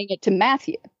to be saying it to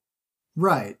Matthew.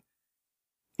 Right.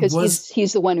 Because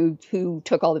he's the one who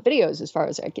took all the videos, as far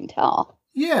as I can tell.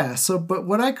 Yeah, so, but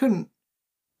what I couldn't,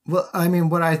 well, I mean,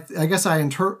 what I guess I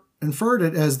inferred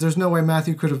it as there's no way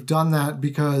Matthew could have done that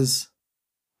because...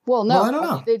 Well, no. Well, I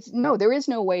don't know. There is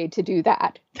no way to do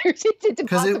that. It's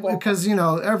impossible. Because,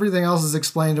 everything else is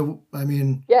explained,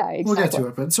 yeah, exactly. We'll get to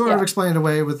it, but sort of explained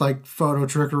away with, like, photo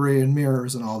trickery and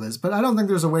mirrors and all this. But I don't think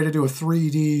there's a way to do a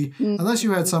 3D, unless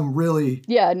you had some really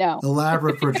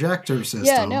elaborate projector system.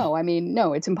 Yeah, no, I mean,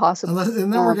 no, it's impossible.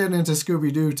 And then we're getting into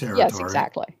Scooby-Doo territory. Yes,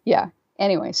 exactly. Yeah.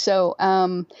 Anyway, so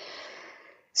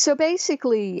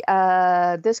basically,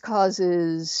 this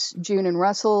causes June and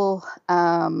Russell,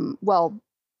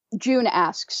 June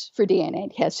asks for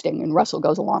DNA testing, and Russell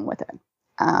goes along with it.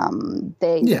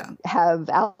 They have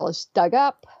Alice dug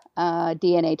up.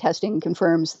 DNA testing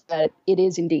confirms that it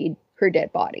is indeed her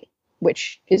dead body,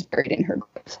 which is buried in her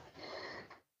grave.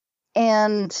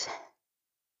 And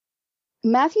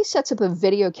Matthew sets up a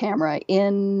video camera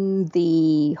in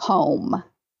the home,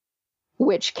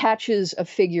 which catches a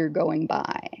figure going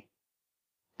by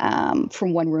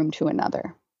from one room to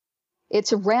another.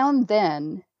 It's around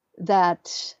then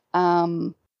that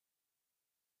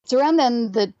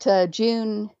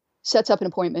June sets up an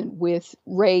appointment with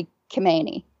Ray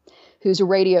Kamani, who's a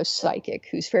radio psychic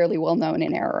who's fairly well known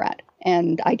in Ararat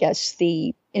and I guess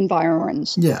the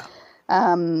environs. Yeah.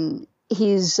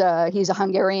 He's a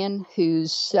Hungarian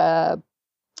whose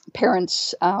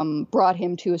parents brought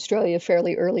him to Australia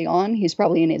fairly early on. He's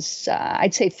probably in his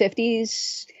I'd say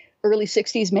 50s, early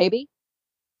 60s maybe.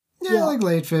 Yeah, like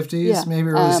late 50s, maybe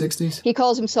early 60s. He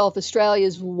calls himself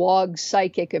Australia's WOG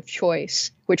psychic of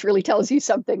choice, which really tells you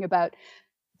something about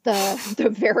the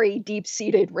very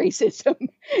deep-seated racism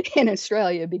in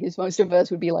Australia, because most of us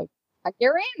would be like,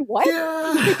 Hungarian? What?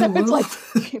 Yeah. It's like,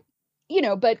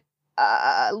 but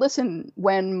listen,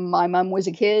 when my mom was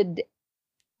a kid,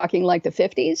 talking like the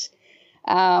 50s,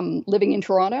 living in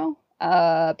Toronto,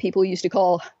 people used to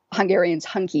call Hungarians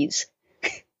hunkies,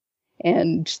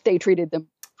 and they treated them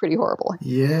pretty horribly.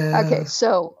 Yeah. Okay,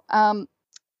 so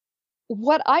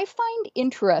what I find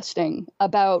interesting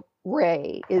about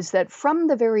Ray is that from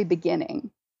the very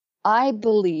beginning, I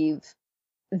believe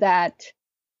that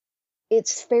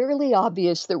it's fairly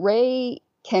obvious that Ray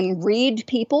can read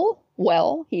people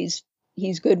well. He's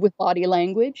good with body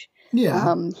language.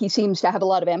 Yeah. He seems to have a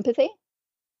lot of empathy.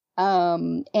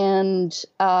 And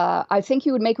I think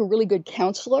he would make a really good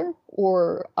counselor,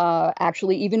 or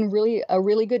actually even a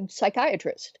really good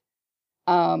psychiatrist.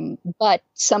 But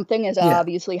something has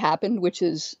obviously happened, which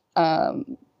has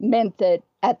meant that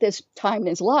at this time in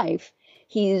his life,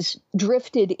 he's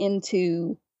drifted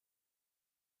into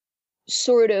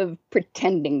sort of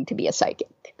pretending to be a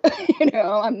psychic.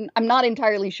 I'm not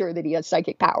entirely sure that he has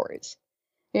psychic powers.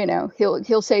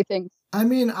 He'll say things. I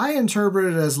mean, I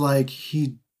interpret it as like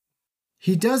he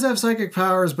does have psychic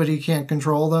powers, but he can't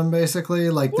control them,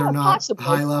 basically. Like, they're not possibly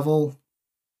high level.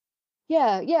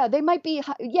 Yeah, they might be.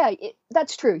 Yeah,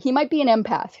 that's true. He might be an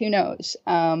empath. Who knows?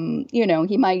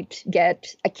 He might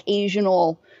get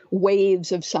occasional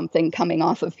waves of something coming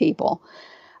off of people.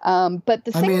 But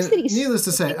the things that he's... Needless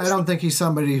to say, I don't think he's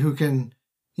somebody who can,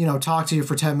 talk to you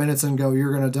for 10 minutes and go,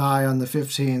 you're going to die on the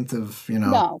 15th of,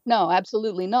 No,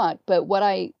 absolutely not. But what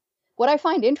I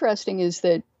find interesting is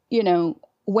that,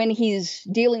 when he's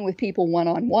dealing with people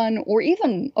one-on-one or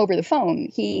even over the phone,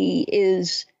 he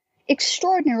is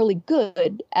extraordinarily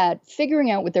good at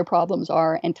figuring out what their problems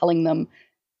are and telling them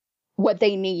what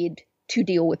they need to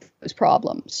deal with those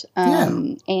problems.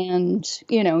 And,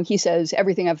 you know, he says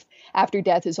everything after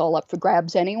death is all up for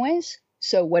grabs anyways.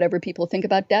 So whatever people think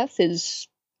about death is,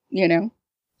 you know.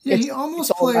 Yeah, he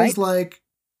almost plays right.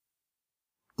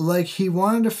 like he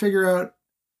wanted to figure out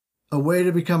a way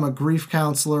to become a grief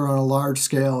counselor on a large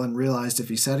scale and realized if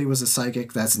he said he was a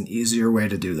psychic, that's an easier way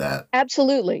to do that.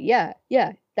 Absolutely. Yeah.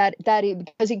 Yeah.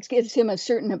 Because it gives him a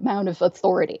certain amount of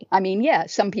authority. I mean, yeah,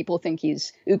 some people think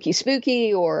he's ooky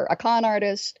spooky or a con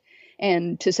artist.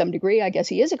 And to some degree, I guess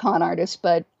he is a con artist,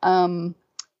 but no,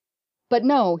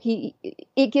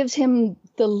 it gives him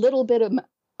the little bit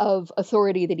of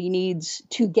authority that he needs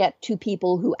to get to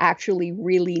people who actually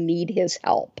really need his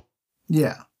help.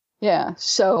 Yeah. Yeah.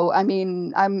 So, I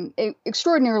mean, I'm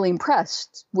extraordinarily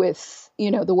impressed with, you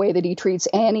know, the way that he treats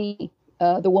Annie,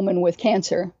 the woman with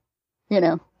cancer, you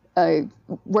know,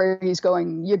 where he's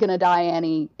going, "You're going to die,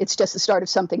 Annie. It's just the start of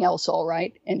something else. All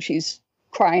right." And she's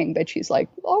crying, but she's like,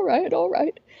 all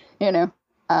right, you know.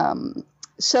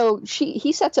 So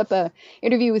he sets up a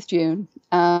interview with June,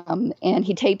 and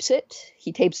he tapes it.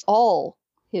 He tapes all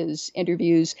his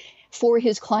interviews for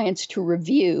his clients to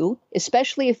review,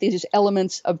 especially if there's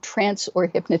elements of trance or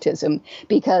hypnotism,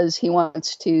 because he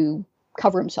wants to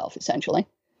cover himself, essentially.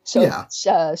 So,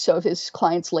 yeah. So if his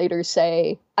clients later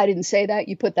say, "I didn't say that,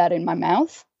 you put that in my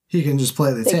mouth," he can just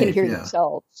play the tape. They can hear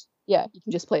themselves. Yeah, you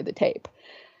can just play the tape.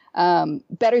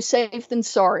 Better safe than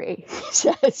sorry, he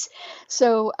says.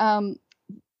 So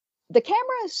the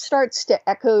camera starts to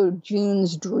echo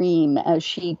June's dream as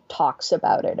she talks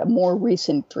about it, a more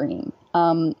recent dream.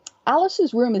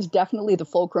 Alice's room is definitely the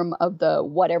fulcrum of the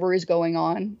whatever is going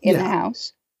on in the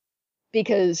house,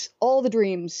 because all the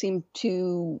dreams seem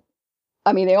to,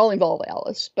 I mean, they all involve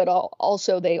Alice, but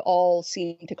also they all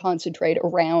seem to concentrate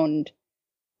around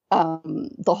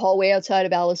the hallway outside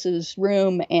of Alice's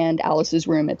room and Alice's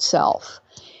room itself.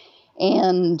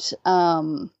 And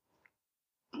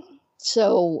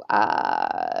so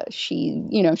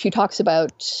she talks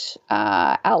about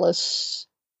Alice.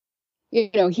 You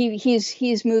know,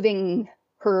 he's moving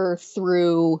her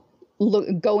through,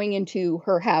 going into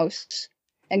her house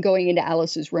and going into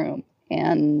Alice's room.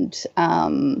 And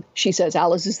she says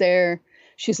Alice is there.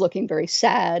 She's looking very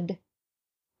sad.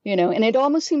 You know, and it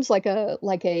almost seems like a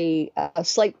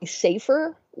slightly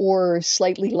safer or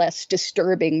slightly less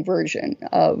disturbing version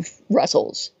of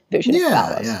Russell's vision of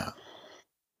Alice.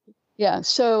 Yeah.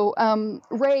 So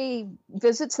Ray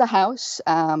visits the house.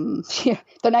 The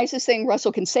nicest thing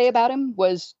Russell can say about him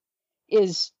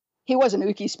is he wasn't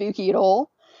ooky spooky at all.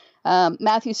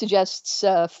 Matthew suggests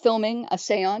filming a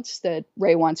seance that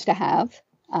Ray wants to have,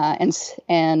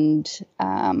 and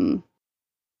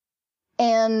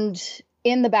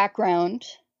in the background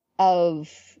of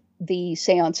the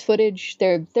seance footage,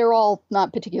 they're all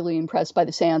not particularly impressed by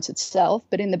the seance itself,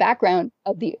 but in the background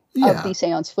of the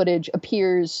seance footage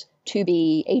appears to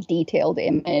be a detailed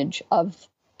image of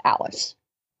Alice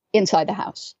inside the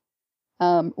house.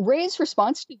 Ray's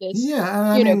response to this,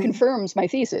 confirms my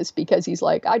thesis, because he's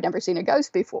like, "I'd never seen a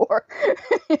ghost before."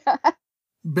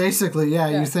 Basically,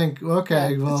 you think,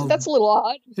 okay, well, that's a little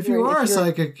odd. If you are a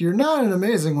psychic, you're not an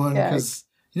amazing one, because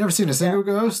you never seen a single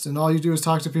ghost, and all you do is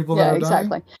talk to people that are dying.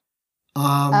 Exactly.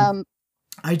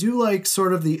 I do like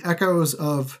sort of the echoes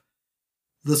of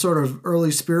the sort of early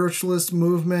spiritualist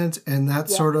movement, and that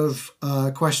sort of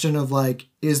question of like,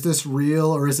 is this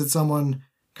real, or is it someone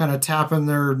kind of tapping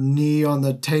their knee on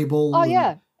the table? Oh,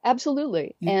 yeah,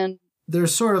 absolutely. And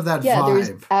there's sort of that vibe. Yeah,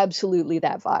 there's absolutely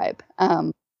that vibe.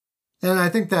 And I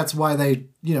think that's why they,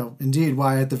 indeed,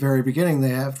 why at the very beginning they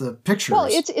have the pictures. Well,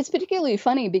 it's particularly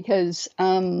funny because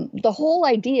the whole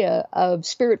idea of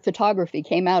spirit photography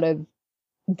came out of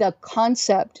the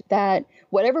concept that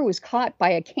whatever was caught by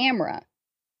a camera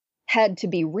had to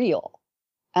be real.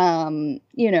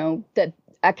 That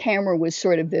a camera was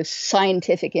sort of this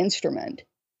scientific instrument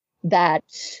that,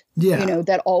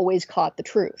 that always caught the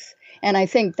truth. And I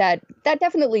think that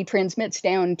definitely transmits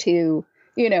down to,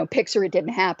 picture it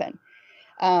didn't happen.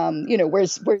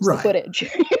 Where's the footage?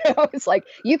 It's like,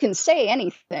 you can say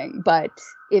anything, but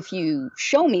if you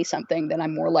show me something, then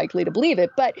I'm more likely to believe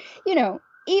it. But,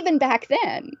 even back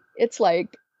then, it's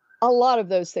like a lot of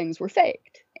those things were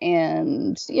faked.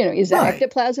 And, is that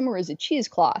ectoplasm or is it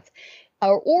cheesecloth?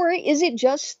 Or is it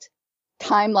just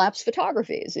time-lapse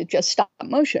photography? Is it just stop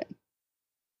motion?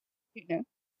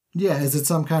 Yeah, is it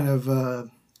some kind of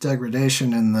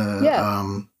degradation in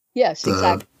the... Yes,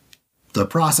 exactly. The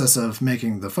process of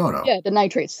making the photo. Yeah, the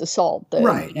nitrates, the salt,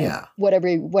 whatever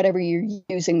you're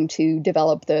using to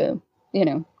develop the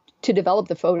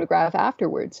photograph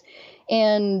afterwards.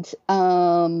 And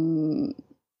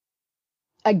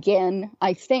again,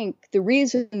 I think the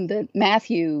reason that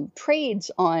Matthew trades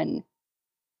on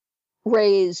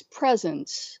Ray's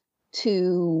presence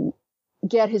to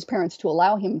get his parents to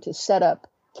allow him to set up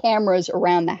cameras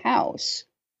around the house,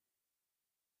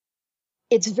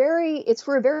 it's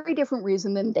for a very different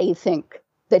reason than they think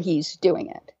that he's doing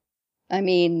it. I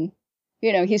mean,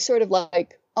 he's sort of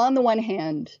like, on the one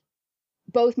hand,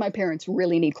 both my parents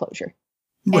really need closure.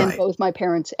 Right. And both my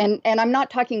parents, and I'm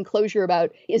not talking closure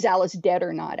about, is Alice dead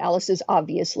or not? Alice is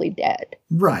obviously dead.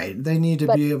 Right. They need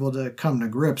to be able to come to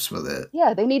grips with it.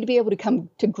 Yeah, they need to be able to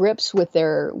come to grips with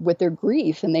their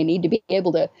grief, and they need to be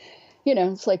able to,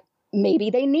 it's like, maybe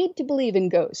they need to believe in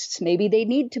ghosts. Maybe they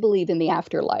need to believe in the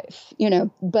afterlife,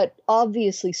 but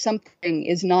obviously something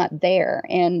is not there.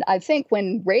 And I think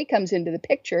when Ray comes into the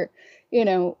picture,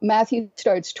 Matthew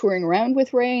starts touring around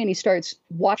with Ray, and he starts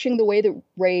watching the way that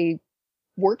Ray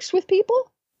works with people.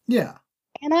 Yeah.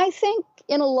 And I think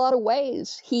in a lot of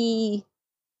ways he's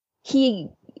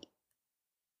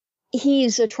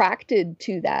attracted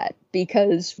to that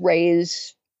because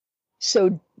Ray's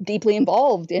so deeply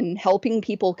involved in helping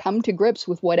people come to grips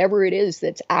with whatever it is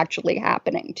that's actually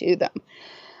happening to them.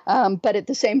 But at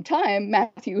the same time,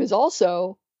 Matthew is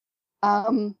also,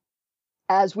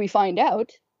 as we find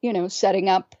out, setting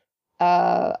up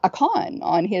a con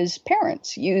on his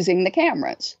parents using the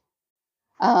cameras.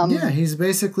 Yeah, he's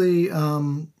basically,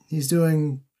 he's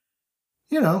doing,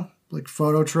 like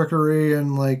photo trickery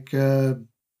and like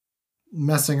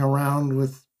messing around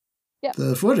with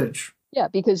the footage. Yeah,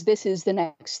 because this is the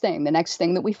next thing. The next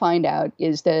thing that we find out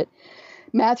is that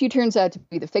Matthew turns out to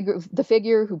be the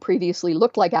figure who previously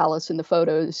looked like Alice in the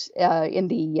photos, in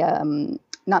the,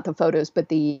 not the photos, but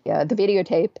the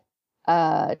videotape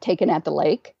taken at the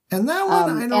lake. And that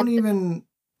one,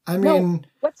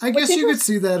 I guess you could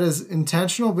see that as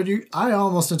intentional, but I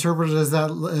almost interpreted as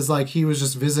that as like he was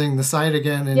just visiting the site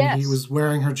again, and he was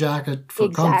wearing her jacket for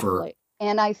comfort.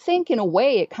 And I think in a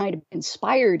way it kind of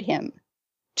inspired him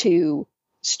to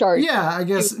start. Yeah, I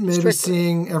guess maybe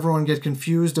seeing everyone get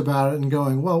confused about it and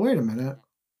going, well, wait a minute.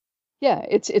 Yeah,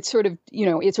 it's sort of,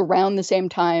 it's around the same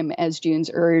time as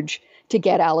June's urge to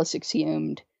get Alice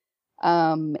exhumed.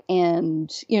 So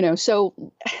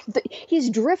he's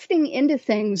drifting into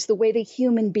things the way that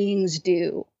human beings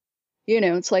do.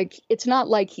 It's like, it's not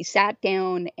like he sat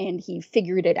down and he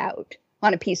figured it out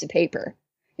on a piece of paper.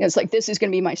 It's like, this is going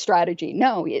to be my strategy.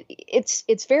 No,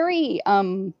 it's very,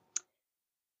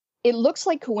 it looks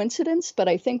like coincidence, but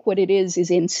I think what it is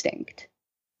instinct.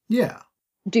 Yeah.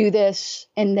 Do this,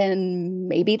 and then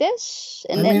maybe this,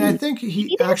 and I think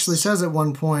he actually says at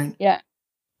one point,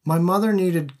 my mother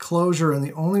needed closure, and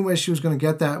the only way she was going to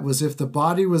get that was if the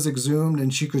body was exhumed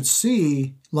and she could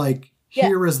see, like,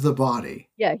 here is the body.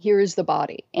 Yeah, here is the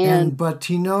body. But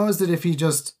he knows that if he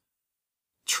just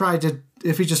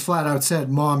flat out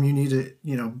said, Mom, you need to,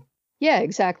 yeah,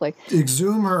 exactly,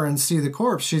 exhume her and see the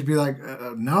corpse, she'd be like,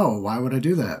 no, why would I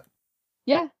do that?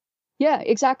 Yeah,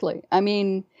 exactly. I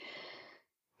mean,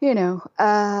 the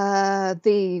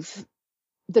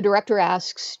director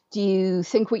asks, do you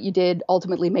think what you did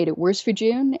ultimately made it worse for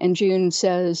June? And June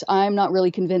says, I'm not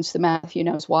really convinced that Matthew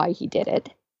knows why he did it.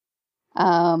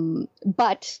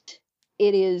 But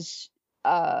it is,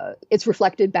 it's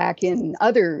reflected back in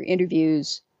other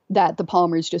interviews that the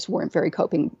Palmers just weren't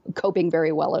coping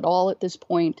very well at all at this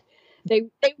point. They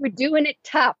were doing it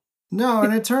tough. No,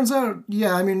 and it turns out,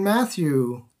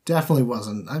 Matthew definitely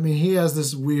wasn't. He has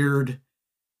this weird,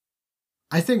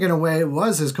 I think in a way it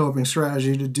was his coping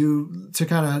strategy to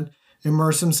kind of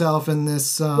immerse himself in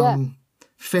this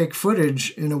fake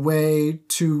footage in a way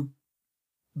to,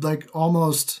 like,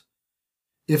 almost,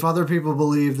 if other people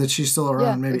believe that she's still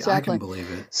around, maybe exactly. I can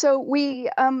believe it. So we,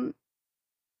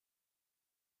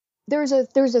 there's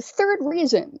a third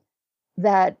reason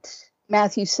that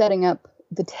Matthew's setting up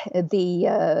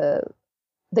the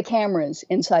cameras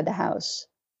inside the house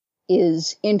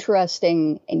is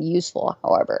interesting and useful,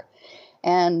 however.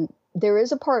 And there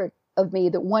is a part of me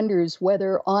that wonders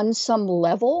whether on some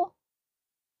level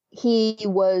he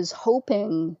was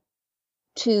hoping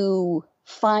to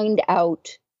find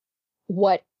out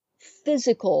what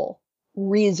physical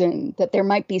reason, that there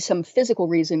might be some physical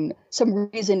reason, some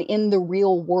reason in the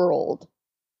real world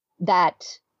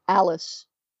that Alice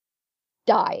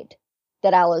died.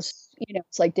 That Alice,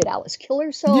 it's like, did Alice kill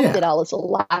herself? Yeah. Did Alice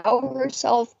allow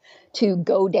herself to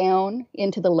go down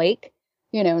into the lake?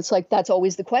 It's like, that's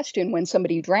always the question when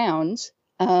somebody drowns.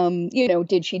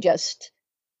 Did she just,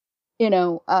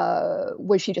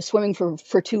 was she just swimming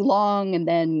for too long and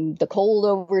then the cold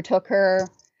overtook her?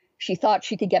 She thought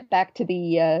she could get back to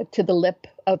the lip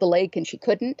of the lake and she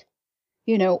couldn't.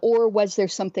 or was there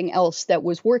something else that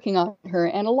was working on her?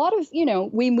 And a lot of,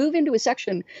 we move into a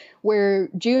section where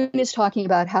June is talking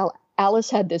about how Alice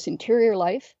had this interior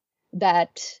life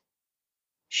that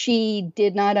she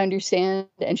did not understand,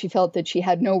 and she felt that she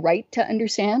had no right to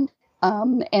understand.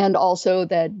 And also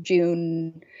that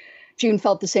June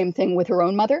felt the same thing with her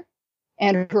own mother,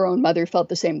 and her own mother felt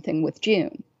the same thing with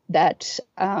June. That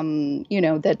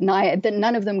that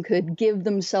none of them could give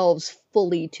themselves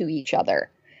fully to each other.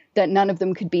 That none of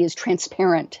them could be as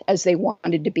transparent as they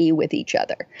wanted to be with each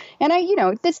other. And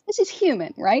this is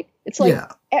human, right? It's like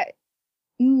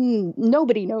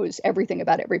nobody knows everything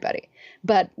about everybody,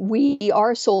 but we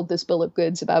are sold this bill of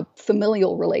goods about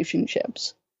familial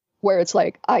relationships, where it's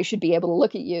like, I should be able to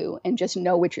look at you and just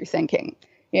know what you're thinking,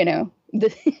 and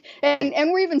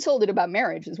we're even sold it about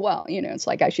marriage as well. It's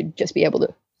like, I should just be able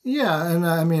to. Yeah. And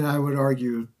I mean, I would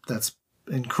argue that's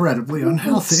incredibly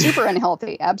unhealthy. Super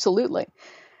unhealthy. Absolutely.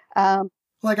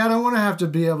 Like, I don't want to have to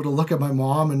be able to look at my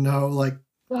mom and know, like,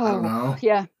 I don't know.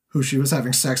 Yeah. Who she was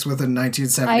having sex with in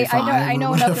 1975. I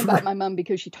know nothing about my mom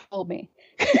because she told me.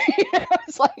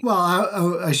 It's like,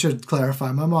 well, I should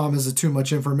clarify. My mom is a too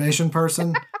much information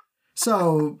person.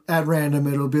 So at random,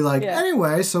 it'll be like,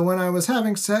 anyway, so when I was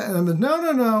having sex, I'm like,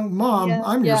 no, Mom,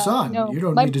 I'm your son. No. You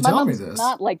don't need to tell me this.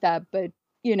 Not like that, but,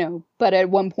 but at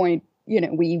one point,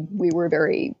 we were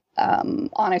very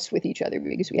honest with each other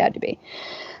because we had to be.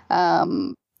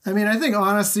 I mean, I think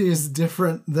honesty is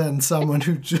different than someone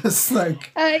who just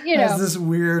has this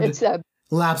weird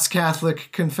lapsed Catholic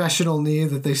confessional need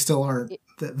that they still aren't,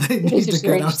 that they need to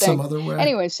get out some other way.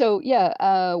 Anyway, so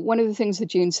one of the things that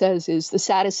June says is the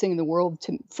saddest thing in the world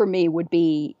for me would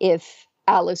be if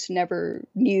Alice never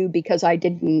knew because I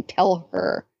didn't tell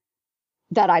her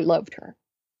that I loved her.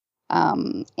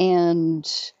 And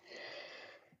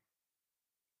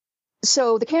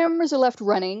so the cameras are left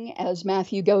running as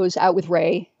Matthew goes out with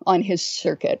Ray on his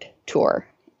circuit tour.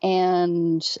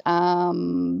 And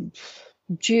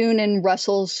June and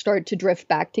Russell start to drift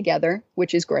back together,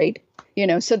 which is great.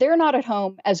 So they're not at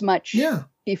home as much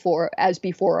before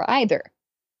either.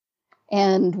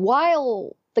 And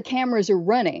while the cameras are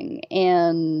running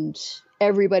and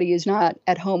everybody is not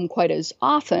at home quite as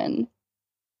often,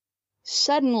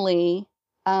 suddenly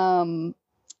the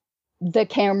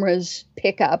cameras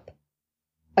pick up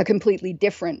a completely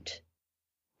different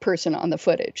person on the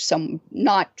footage.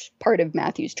 Not part of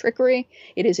Matthew's trickery.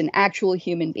 It is an actual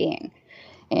human being.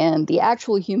 And the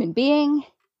actual human being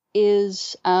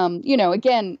is,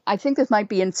 again, I think this might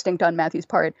be instinct on Matthew's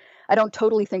part. I don't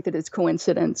totally think that it's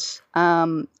coincidence.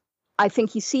 I think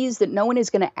he sees that no one is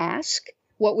going to ask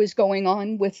what was going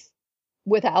on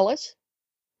with Alice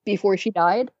before she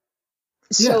died.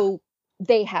 So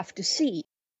they have to see.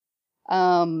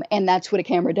 And that's what a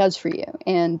camera does for you.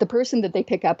 And the person that they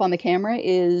pick up on the camera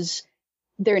is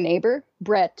their neighbor,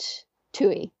 Brett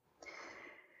Toohey.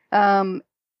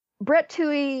 Brett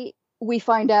Toohey, we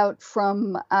find out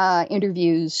from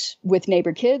interviews with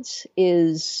neighbor kids,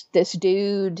 is this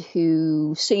dude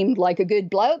who seemed like a good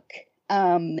bloke.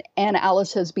 And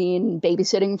Alice has been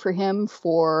babysitting for him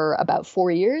for about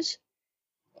 4 years.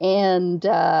 And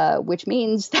which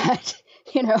means that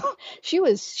she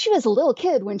was a little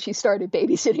kid when she started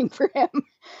babysitting for him.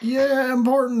 Yeah,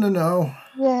 important to know.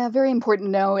 Yeah, very important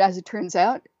to know, as it turns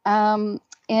out.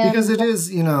 Because it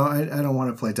is, I don't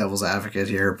want to play devil's advocate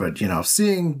here, but,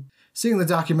 seeing the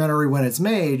documentary when it's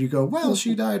made, you go, well,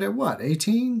 she died at what,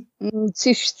 18?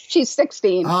 She's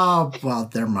 16. Oh,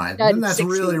 well, never mind. And that's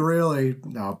 16. Really,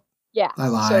 no. Yeah, I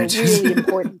lied. So really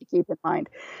important to keep in mind.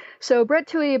 So Brett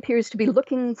Toohey appears to be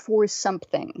looking for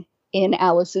something in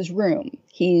Alice's room.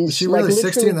 Is she really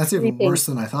 16? That's even worse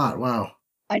than I thought. Wow.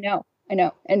 I know.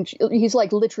 And he's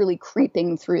literally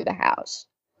creeping through the house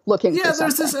looking for something. Yeah,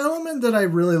 there's this element that I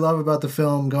really love about the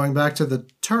film, going back to the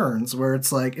turns, where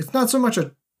it's like, it's not so much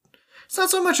a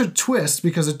twist,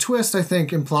 because a twist, I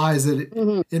think, implies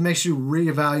that it makes you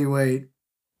reevaluate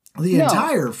the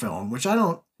entire film, which I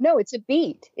don't. No, it's a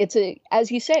beat. As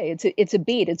you say, it's a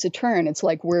beat. It's a turn. It's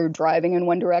like we're driving in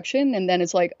one direction, and then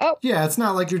it's like, oh. Yeah, it's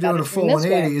not like you're doing a full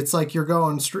 180. It's like you're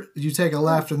going, you take a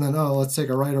left, and then, let's take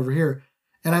a right over here.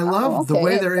 And I love the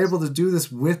way they're able to do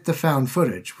this with the found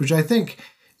footage, which I think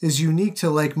is unique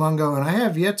to Lake Mungo, and I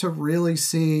have yet to really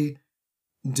see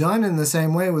done in the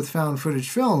same way with found footage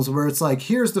films, where it's like,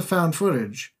 here's the found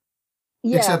footage,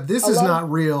 except this is not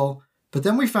real, but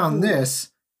then we found this.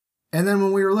 And then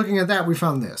when we were looking at that, we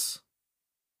found this.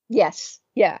 Yes.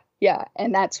 Yeah.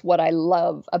 And that's what I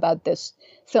love about this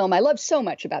film I love so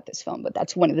much about this film, but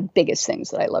that's one of the biggest things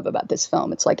that I love about this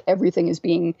film. It's like everything is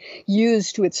being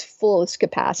used to its fullest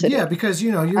capacity. Yeah, because,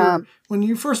 you know, when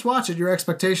you first watch it, your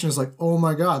expectation is like, oh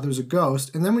my God, there's a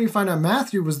ghost. And then when you find out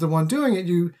Matthew was the one doing it,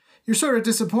 you're sort of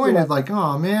disappointed, like,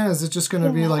 oh man, is it just going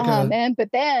to be like man?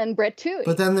 But then Brett Toohey.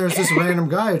 But then there's this random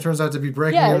guy who turns out to be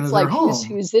breaking into their home.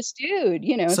 Who's this dude?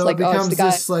 You know, it's so like, it becomes it's the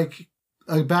guy, this like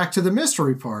back to the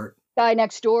mystery part. Guy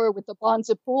next door with the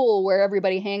Bonza pool where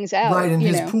everybody hangs out. Right, and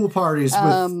his pool parties.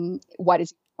 Why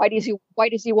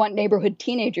does he want neighborhood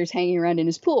teenagers hanging around in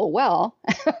his pool? Well,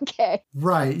 okay.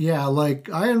 Right, yeah, like,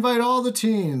 I invite all the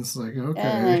teens. Like, okay.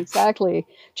 Yeah, exactly.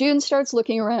 June starts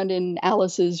looking around in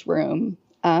Alice's room,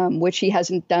 which she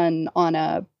hasn't done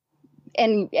on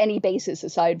any basis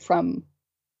aside from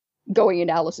going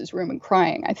into Alice's room and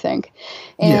crying, I think.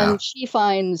 And she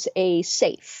finds a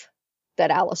safe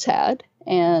that Alice had.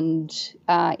 And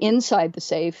inside the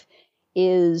safe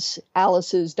is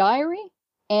Alice's diary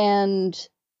and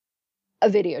a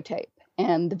videotape.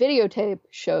 And the videotape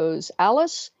shows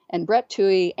Alice and Brett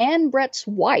Toohey and Brett's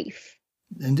wife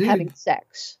having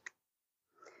sex.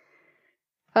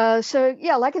 So,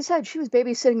 yeah, like I said, she was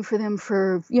babysitting for them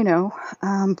for,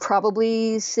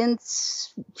 probably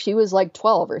since she was like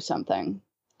 12 or something.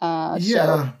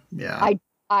 Yeah.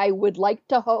 I would like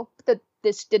to hope that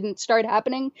this didn't start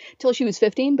happening till she was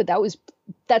 15, but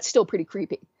that's still pretty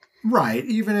creepy. Right.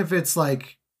 Even if it's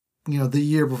like, the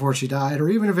year before she died, or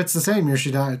even if it's the same year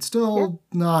she died, still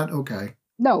not okay.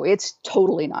 No, it's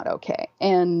totally not okay.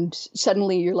 And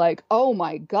suddenly you're like, oh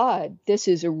my God, this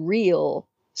is a real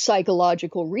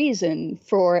psychological reason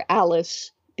for Alice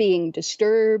being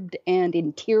disturbed and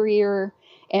interior.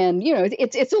 And,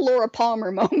 it's a Laura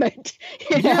Palmer moment.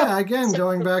 Again,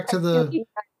 going back to the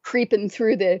creeping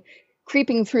through the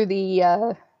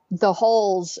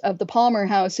halls of the Palmer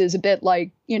house is a bit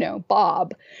like,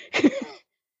 Bob.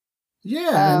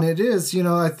 And it is,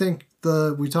 I think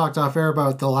we talked off air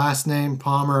about the last name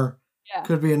Palmer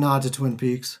could be a nod to Twin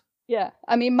Peaks. Yeah.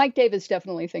 I mean, Mike Davis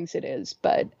definitely thinks it is,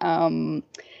 but, and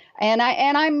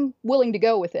I'm willing to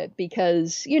go with it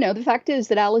because, the fact is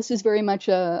that Alice is very much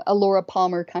a Laura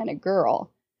Palmer kind of girl.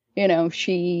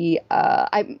 She,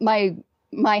 my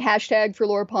hashtag for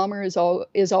Laura Palmer is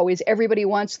always everybody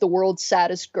wants the world's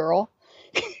saddest girl.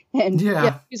 And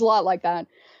she's a lot like that.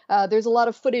 There's a lot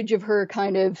of footage of her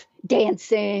kind of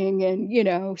dancing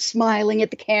and, smiling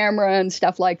at the camera and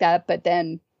stuff like that. But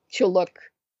then she'll look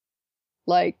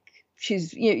like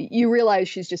you realize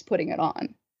she's just putting it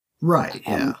on. Right.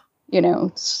 Yeah.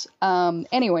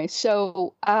 Anyway,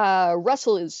 so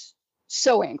Russell is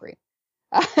so angry.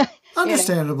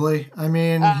 Understandably. I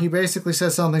mean, he basically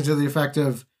says something to the effect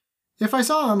of, if I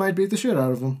saw him, I'd beat the shit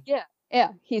out of him. Yeah. Yeah.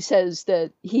 He says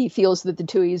that he feels that the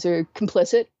Tooheys are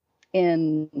complicit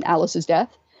in Alice's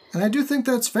death. And I do think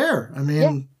that's fair. I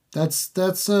mean, that's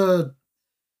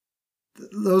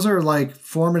those are like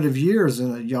formative years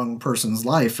in a young person's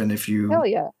life. And if you... Hell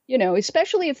yeah.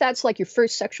 Especially if that's like your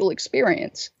first sexual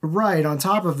experience. Right. On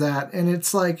top of that. And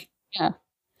it's like... Yeah.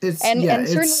 And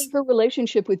certainly her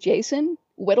relationship with Jason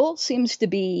Whittle seems to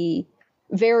be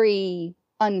very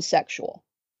unsexual.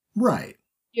 Right.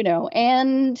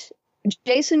 And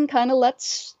Jason kind of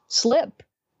lets slip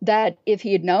that if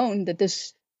he had known that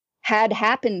this had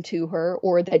happened to her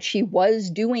or that she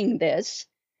was doing this,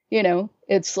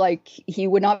 it's like he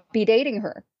would not be dating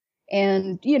her.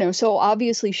 And, so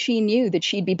obviously she knew that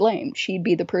she'd be blamed. She'd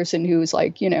be the person who was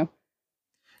like, You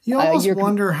almost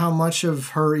wonder how much of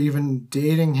her even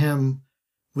dating him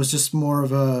was just more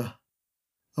of a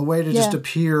way to just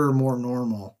appear more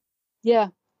normal. Yeah.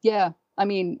 Yeah. I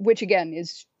mean, which again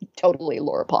is totally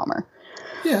Laura Palmer.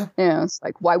 Yeah. It's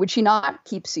like, why would she not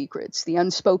keep secrets? The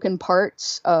unspoken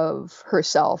parts of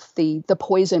herself, the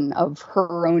poison of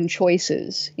her own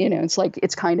choices. It's like,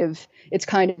 it's kind of,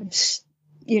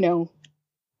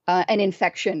 an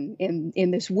infection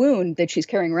in this wound that she's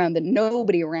carrying around that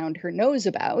nobody around her knows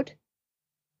about.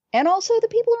 And also the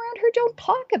people around her don't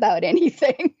talk about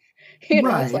anything.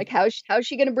 Right. It's like, how's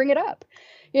she going to bring it up?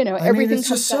 Everything it's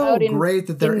just so great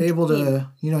that they're able to,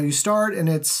 you start and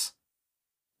it's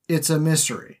a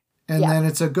mystery and then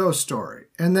it's a ghost story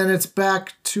and then it's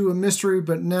back to a mystery.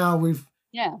 But now we've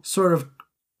sort of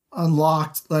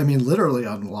literally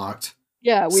unlocked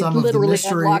some of the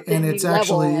mystery and it's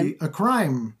actually a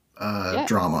crime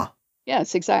drama.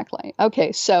 Yes, exactly.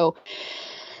 Okay. So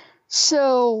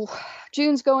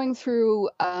June's going through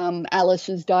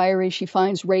Alice's diary. She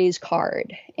finds Ray's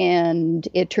card, and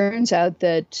it turns out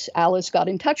that Alice got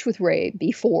in touch with Ray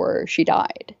before she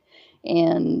died.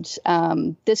 And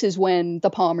this is when the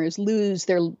Palmers lose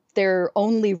their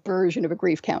only version of a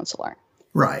grief counselor.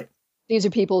 Right. These are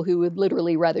people who would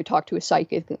literally rather talk to a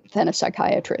psychic than a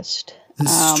psychiatrist. This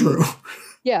is true.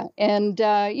 Yeah. And,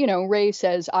 Ray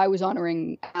says, I was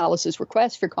honoring Alice's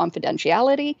request for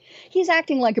confidentiality. He's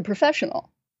acting like a professional,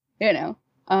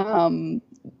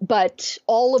 but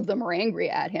all of them are angry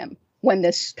at him when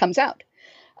this comes out.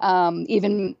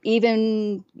 Even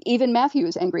Matthew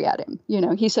is angry at him.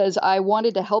 He says, I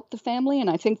wanted to help the family and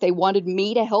I think they wanted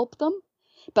me to help them,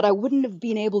 but I wouldn't have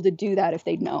been able to do that if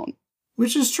they'd known.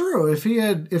 Which is true. If they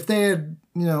had,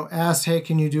 asked, hey,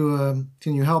 can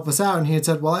you help us out? And he had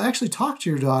said, well, I actually talked to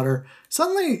your daughter.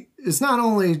 Suddenly, it's not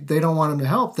only they don't want him to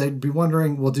help, they'd be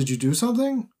wondering, well, did you do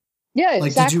something? Yeah, exactly.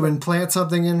 Like, did you implant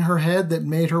something in her head that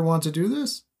made her want to do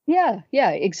this? Yeah,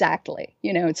 exactly.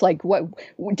 It's like, what,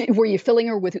 were you filling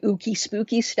her with ooky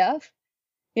spooky stuff?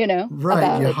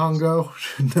 Right, you hungo.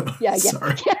 No, yeah.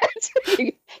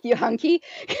 Sorry. You hunky.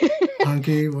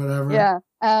 Hunky, whatever. Yeah.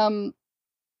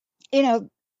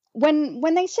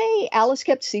 When they say Alice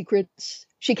kept secrets,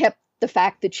 she kept the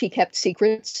fact that she kept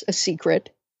secrets a secret,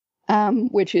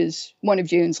 which is one of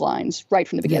June's lines right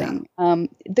from the beginning. Yeah.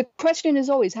 The question is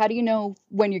always, how do you know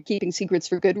when you're keeping secrets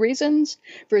for good reasons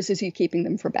versus you keeping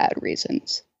them for bad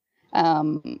reasons?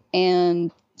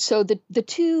 And so the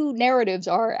two narratives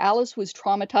are Alice was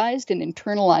traumatized and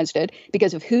internalized it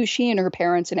because of who she and her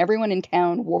parents and everyone in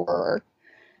town were.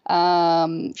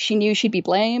 She knew she'd be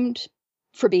blamed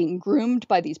for being groomed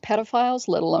by these pedophiles,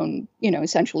 let alone,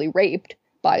 essentially raped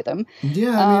by them.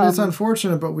 Yeah, I mean, it's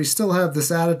unfortunate, but we still have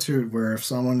this attitude where if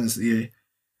someone is the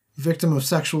victim of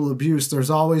sexual abuse, there's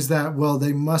always that, well,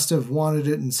 they must have wanted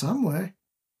it in some way.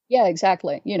 Yeah,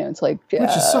 exactly. It's like... Which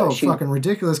is so fucking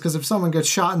ridiculous, because if someone gets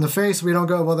shot in the face, we don't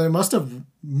go, well, they must have,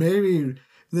 maybe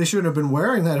they shouldn't have been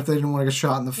wearing that if they didn't want to get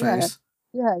shot in the face.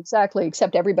 Yeah, exactly.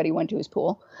 Except everybody went to his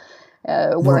pool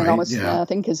wearing almost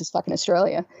nothing because it's fucking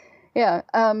Australia. Yeah.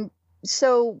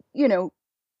 So,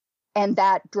 and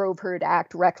that drove her to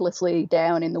act recklessly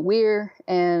down in the weir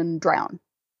and drown.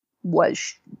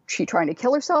 Was she trying to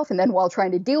kill herself? And then while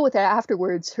trying to deal with it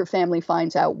afterwards, her family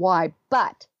finds out why.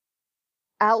 But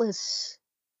Alice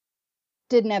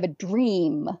didn't have a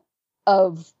dream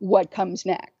of what comes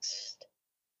next.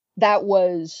 That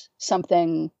was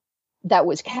something that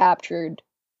was captured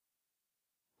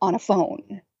on a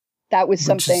phone. That was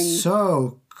something... Which is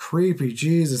so creepy.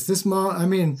 Jesus. This I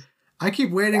mean, I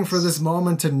keep waiting for this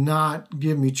moment to not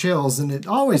give me chills, and it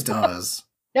always does.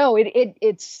 No,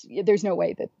 it's there's no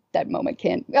way that moment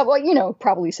can. Well,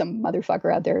 probably some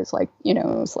motherfucker out there is like,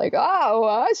 it's like, oh,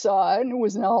 I saw it and it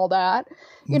wasn't all that.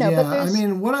 Yeah, but I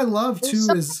mean, what I love too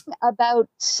is about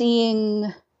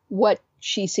seeing what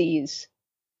she sees.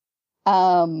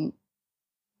 That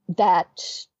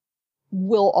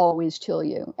will always chill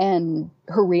you, and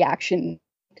her reaction.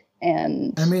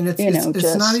 And I mean,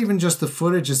 it's not even just the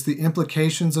footage; it's the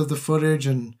implications of the footage,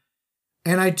 and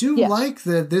I do like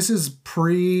that this is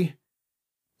pre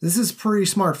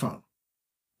smartphone,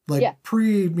 like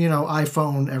pre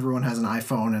iPhone. Everyone has an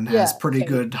iPhone and has pretty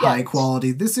good high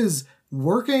quality. This is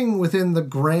working within the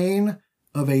grain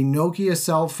of a Nokia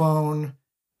cell phone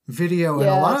video, and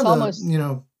a lot of almost,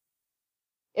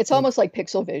 it's almost like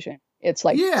pixel vision. It's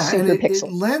like super pixel.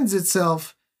 It lends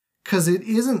itself. Because it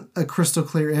isn't a crystal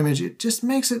clear image. It just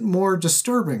makes it more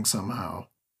disturbing somehow.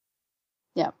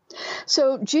 Yeah.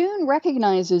 So June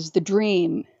recognizes the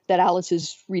dream that Alice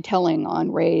is retelling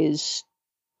on Ray's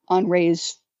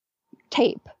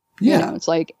tape. Yeah. It's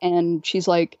like, and she's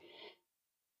like,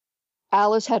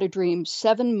 Alice had a dream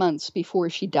 7 months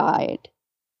before she died.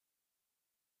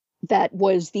 That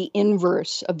was the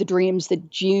inverse of the dreams that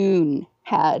June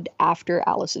had after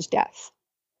Alice's death.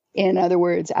 In other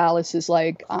words, Alice is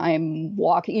like, I'm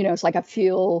walking, it's like I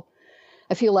feel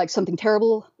like something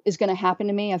terrible is going to happen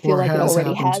to me. I feel like it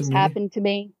already has happened to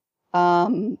me.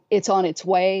 It's on its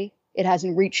way. It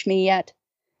hasn't reached me yet.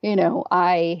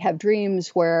 I have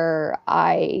dreams where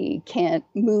I can't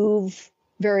move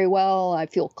very well. I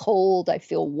feel cold. I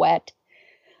feel wet.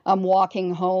 I'm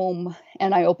walking home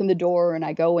and I open the door and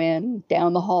I go in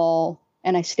down the hall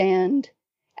and I stand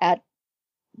at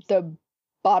the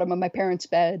bottom of my parents'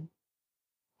 bed,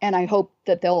 and I hope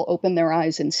that they'll open their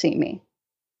eyes and see me,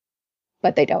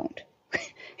 but they don't.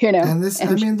 And this,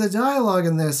 the dialogue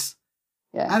in this,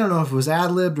 I don't know if it was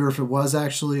ad-libbed or if it was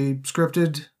actually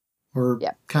scripted, or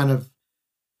kind of,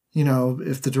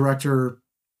 if the director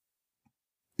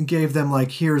gave them like,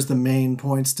 here's the main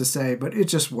points to say, but it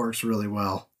just works really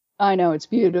well. I know, it's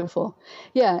beautiful.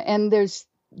 Yeah, and there's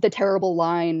the terrible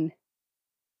line,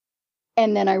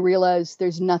 and then I realized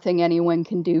there's nothing anyone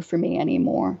can do for me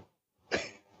anymore.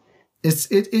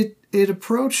 It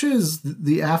approaches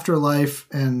the afterlife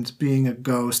and being a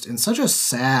ghost in such a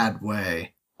sad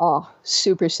way. Oh,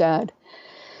 super sad.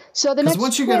 So the Because next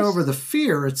once you twist, get over the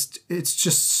fear, it's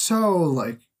just so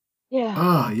like, yeah.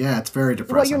 oh yeah, it's very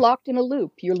depressing. Well, you're locked in a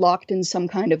loop. You're locked in some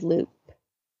kind of loop.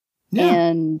 Yeah.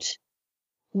 And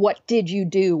what did you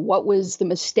do? What was the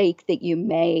mistake that you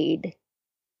made?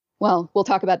 Well, we'll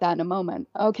talk about that in a moment.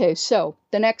 Okay, so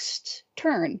the next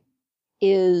turn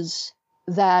is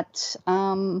that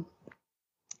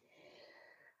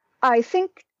I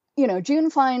think, June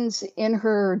finds in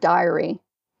her diary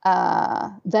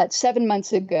that 7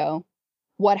 months ago,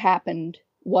 what happened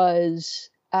was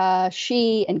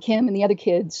she and Kim and the other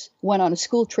kids went on a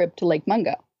school trip to Lake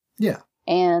Mungo. Yeah.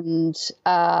 And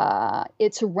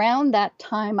it's around that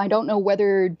time, I don't know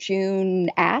whether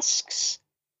June asks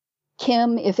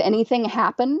Kim if anything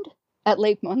happened at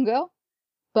Lake Mungo,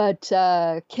 but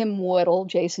Kim Woodle,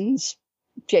 Jason's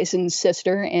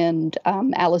sister and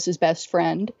Alice's best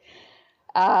friend,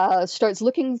 starts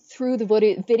looking through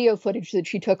the video footage that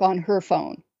she took on her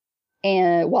phone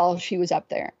and while she was up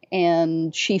there.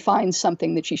 And she finds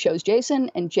something that she shows Jason,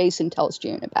 and Jason tells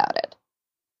June about it.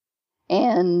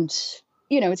 And,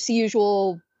 it's the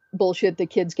usual bullshit that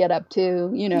kids get up to,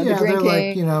 the drinking. They're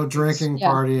like, drinking,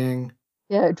 partying.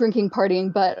 Yeah, drinking,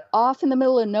 partying. But off in the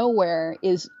middle of nowhere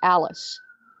is Alice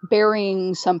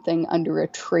burying something under a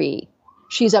tree.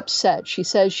 She's upset. She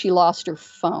says she lost her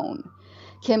phone.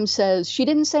 Kim says, she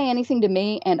didn't say anything to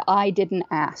me, and I didn't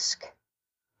ask.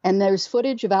 And there's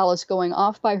footage of Alice going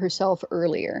off by herself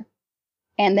earlier.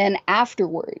 And then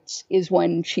afterwards is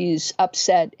when she's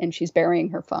upset and she's burying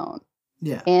her phone.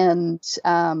 Yeah. And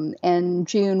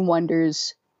June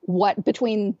wonders what,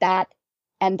 between that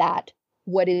and that,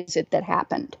 what is it that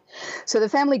happened? So the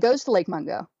family goes to Lake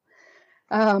Mungo.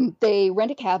 They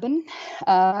rent a cabin,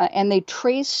 and they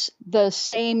trace the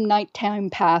same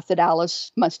nighttime path that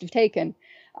Alice must have taken.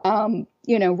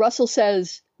 Russell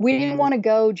says, we didn't want to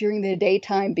go during the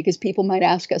daytime because people might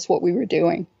ask us what we were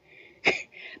doing.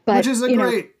 But, which is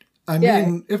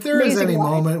mean, if there is any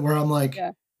moment where I'm like,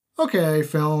 okay,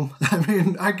 film, I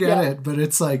mean, I get it, but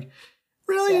it's like,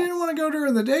 really? You didn't want to go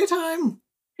during the daytime?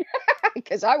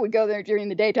 Because I would go there during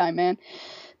the daytime, man.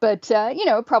 But,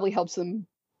 it probably helps them.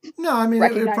 No, I mean,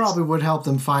 it probably would help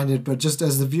them find it, but just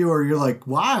as the viewer, you're like,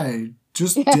 why?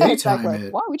 Just daytime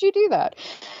it. Why would you do that?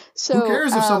 So who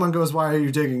cares if someone goes, why are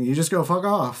you digging? You just go fuck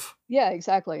off. Yeah,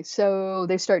 exactly. So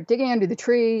they start digging under the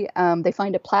tree. They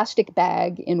find a plastic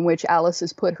bag in which Alice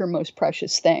has put her most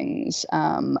precious things.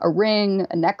 A ring,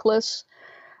 a necklace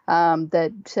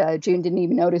that June didn't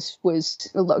even notice was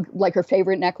like her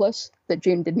favorite necklace that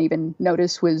June didn't even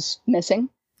notice was missing.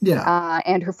 Yeah.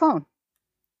 And her phone.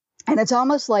 And it's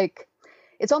almost like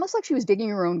she was digging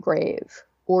her own grave,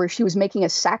 or she was making a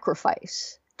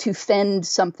sacrifice to fend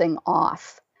something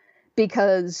off.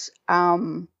 Because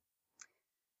when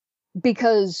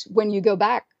you go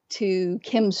back to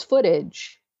Kim's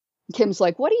footage, Kim's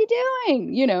like, what are you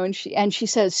doing? And she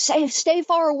says, stay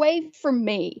far away from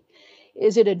me.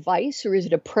 Is it advice or is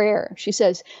it a prayer? She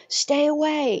says, stay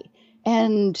away.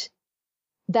 And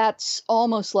that's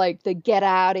almost like the get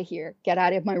out of here, get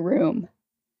out of my room.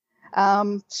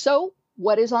 So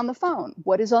what is on the phone?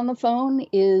 What is on the phone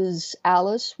is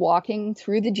Alice walking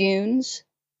through the dunes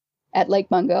at Lake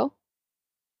Mungo,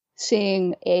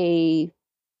 seeing a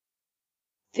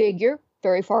figure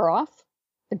very far off,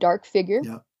 a dark figure,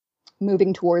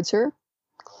 moving towards her,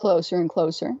 closer and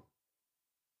closer.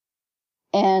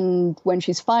 And when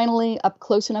she's finally up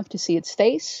close enough to see its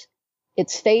face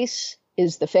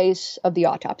is the face of the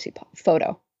autopsy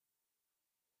photo.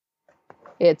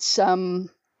 It's,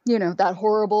 that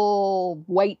horrible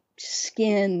white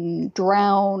skin,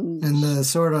 drowned. And the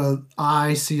sort of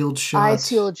eye sealed shut.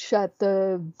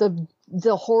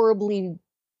 The horribly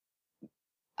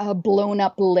blown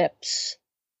up lips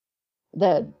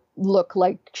that look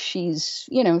like she's,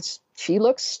 she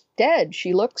looks dead.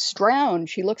 She looks drowned.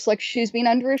 She looks like she's been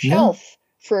under a shelf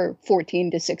for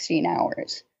 14 to 16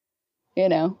 hours.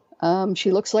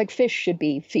 She looks like fish should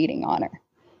be feeding on her.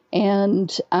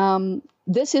 And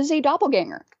this is a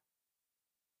doppelganger.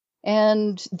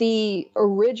 And the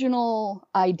original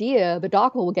idea of a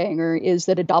doppelganger is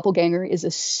that a doppelganger is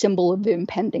a symbol of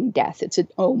impending death. It's an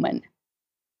omen.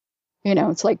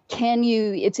 It's like,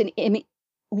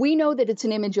 we know that it's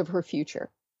an image of her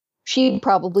future. She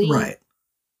probably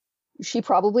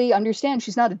understands.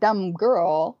 She's not a dumb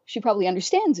girl. She probably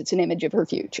understands it's an image of her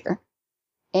future.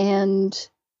 And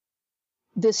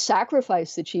this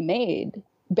sacrifice that she made,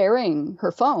 burying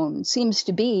her phone, seems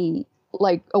to be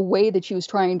like a way that she was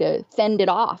trying to fend it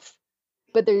off.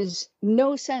 But there's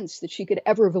no sense that she could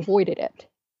ever have avoided it.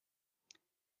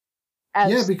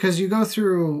 Because you go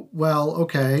through,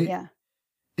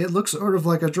 it looks sort of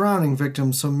like a drowning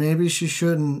victim, so maybe she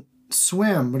shouldn't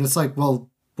swim. But it's like, well,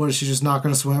 what, is she just not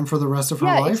going to swim for the rest of her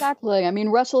life? Yeah, exactly. I mean,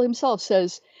 Russell himself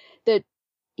says that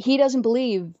he doesn't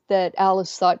believe that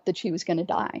Alice thought that she was going to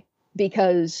die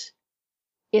because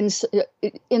in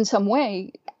some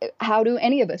way, how do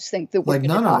any of us think that we're like going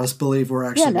to die? None of us believe we're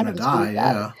actually going to die.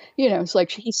 Yeah. You know, it's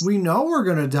like we know we're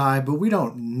going to die, but we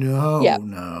don't know. Yeah.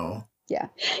 No. Yeah.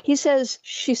 He says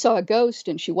she saw a ghost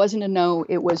and she wasn't a no,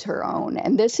 it was her own.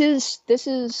 And this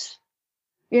is,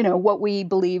 you know, what we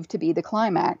believe to be the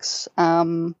climax.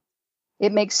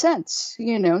 It makes sense.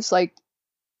 You know, it's like,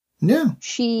 yeah,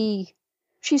 she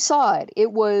saw it.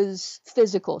 It was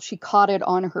physical. She caught it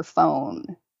on her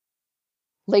phone.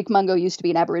 Lake Mungo used to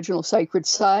be an Aboriginal sacred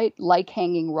site, like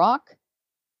Hanging Rock.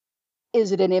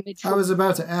 Is it an image? I was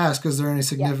about to ask, is there any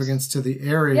significance to the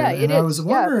area? Yeah, it and is. I was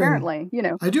wondering, apparently, you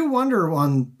know. I do wonder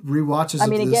on rewatches. I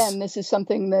mean, again, this is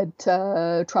something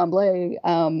that Tremblay,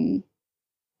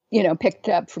 you know, picked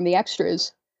up from the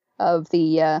extras of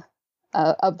the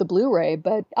Blu-ray,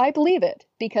 but I believe it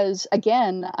because,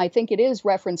 again, I think it is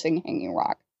referencing Hanging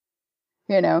Rock.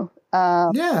 You know.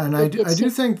 Yeah, and I do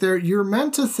think you're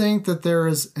meant to think that there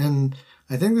is, and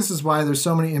I think this is why there's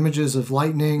so many images of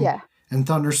lightning. Yeah. And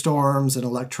thunderstorms and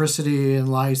electricity and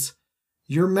lights.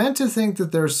 You're meant to think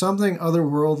that there's something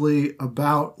otherworldly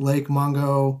about Lake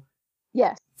Mungo.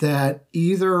 Yes. That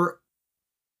either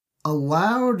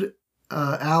allowed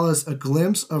Alice a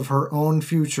glimpse of her own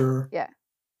future. Yeah.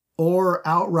 Or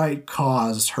outright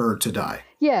caused her to die.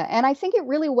 Yeah, and I think it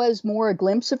really was more a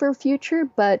glimpse of her future,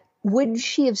 but would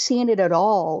she have seen it at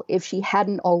all if she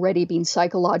hadn't already been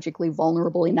psychologically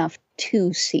vulnerable enough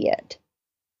to see it?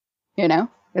 You know?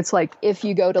 It's like if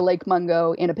you go to Lake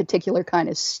Mungo in a particular kind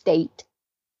of state,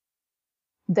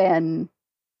 then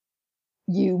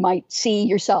you might see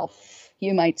yourself.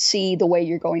 You might see the way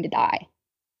you're going to die.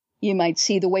 You might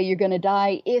see the way you're going to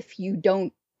die if you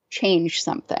don't change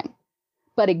something.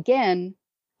 But again,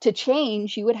 to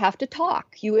change, you would have to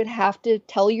talk. You would have to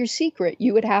tell your secret.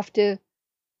 You would have to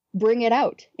bring it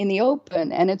out in the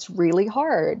open. And it's really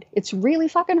hard. It's really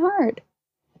fucking hard,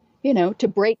 you know, to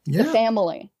break the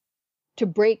family. To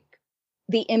break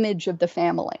the image of the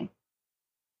family.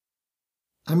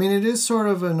 I mean, it is sort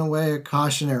of, in a way, a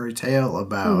cautionary tale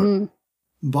about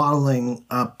bottling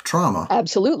up trauma.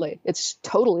 Absolutely. It's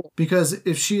totally. Because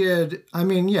if she had, I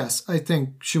mean, yes, I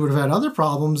think she would have had other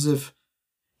problems if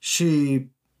she,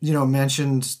 you know,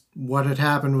 mentioned what had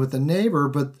happened with the neighbor,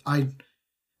 but I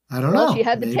don't know. She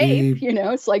had the tape, you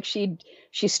know, it's like she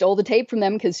stole the tape from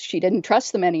them because she didn't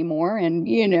trust them anymore. And,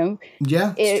 you know.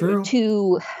 Yeah, it's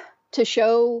true. To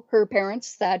show her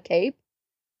parents that tape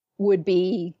would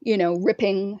be, you know,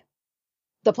 ripping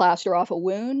the plaster off a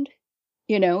wound.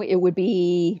 You know, it would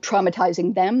be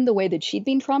traumatizing them the way that she'd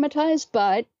been traumatized.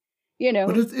 But, you know.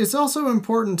 But it's also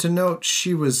important to note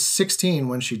she was 16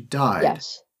 when she died.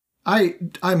 Yes. I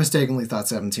mistakenly thought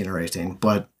 17 or 18,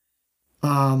 but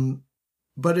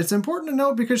it's important to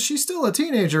note because she's still a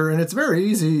teenager and it's very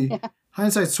easy. Yeah.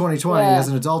 Hindsight's 20/20 as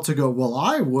an adult to go, well,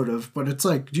 I would have, but it's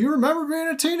like, do you remember being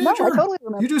a teenager? No, I totally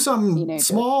remember. You do something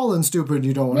small and stupid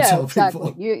you don't want to tell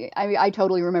people. I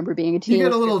totally remember being a teenager. You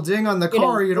get a little ding on the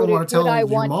car, you don't want to tell your mom.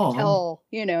 Would I want to tell,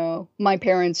 you know, my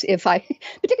parents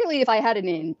particularly if I had an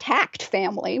intact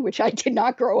family, which I did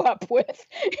not grow up with,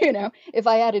 you know, if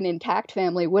I had an intact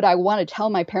family, would I want to tell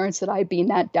my parents that I'd been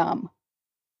that dumb?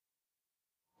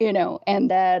 You know,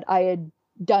 and that I had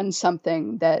done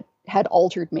something that had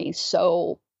altered me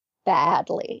so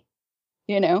badly,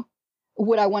 you know?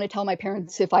 Would I want to tell my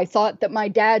parents if I thought that my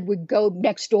dad would go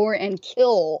next door and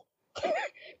kill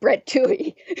Brett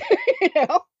Toohey, you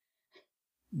know?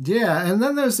 Yeah, and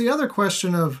then there's the other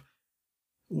question of,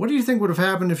 what do you think would have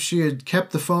happened if she had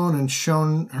kept the phone and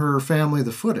shown her family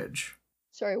the footage?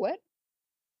 Sorry, what?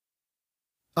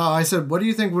 I said, what do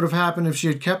you think would have happened if she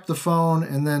had kept the phone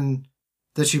and then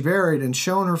that she buried and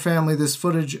shown her family this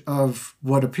footage of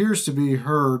what appears to be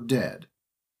her dead?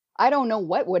 I don't know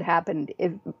what would have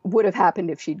happened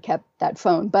if she'd kept that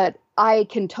phone, but I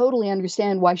can totally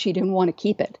understand why she didn't want to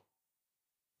keep it.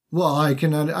 Well, I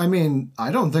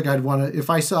don't think I'd want to, if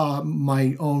I saw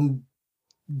my own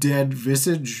dead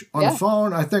visage on a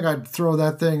phone, I think I'd throw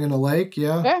that thing in a lake,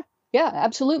 Yeah,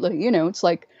 absolutely. You know, it's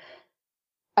like,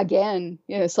 again,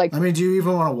 you know, it's like... I mean, do you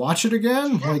even want to watch it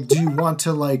again? Like, do you want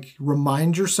to, like,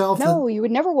 remind yourself No, you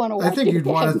would never want to watch it I think you'd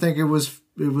want to think it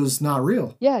was not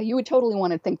real. Yeah, you would totally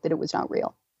want to think that it was not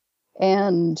real.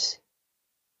 And,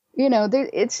 you know,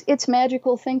 it's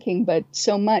magical thinking, but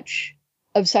so much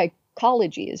of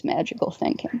psychology is magical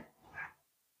thinking.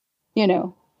 You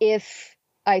know, if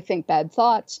I think bad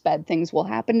thoughts, bad things will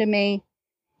happen to me.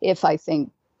 If I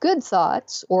think good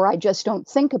thoughts, or I just don't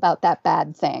think about that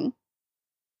bad thing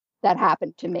that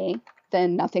happened to me,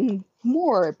 then nothing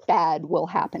more bad will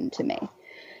happen to me.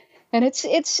 And it's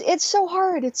so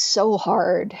hard. It's so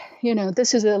hard.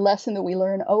 This is a lesson that we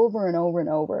learn over and over and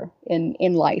over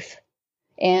in life.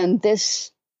 And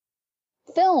this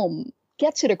film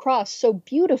gets it across so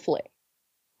beautifully.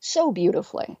 So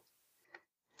beautifully.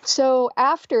 So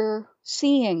after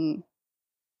seeing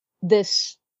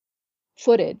this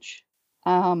footage,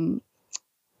 the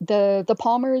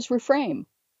Palmers reframe.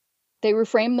 They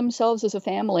reframe themselves as a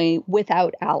family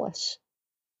without Alice.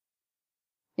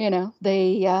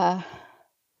 They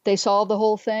solve the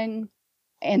whole thing,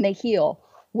 and they heal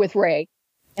with Ray.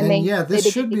 And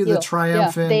this should be the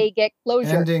triumphant they get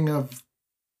closure. Ending of.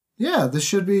 Yeah, this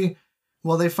should be.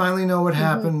 Well, they finally know what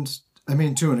happened. I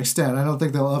mean, to an extent. I don't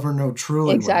think they'll ever know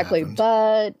truly exactly. what happened.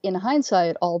 But in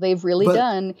hindsight, all they've really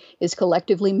done is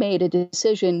collectively made a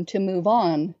decision to move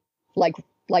on, like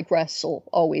Russell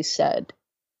always said.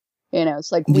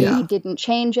 It's like we didn't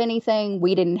change anything.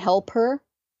 We didn't help her.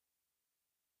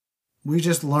 We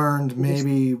just learned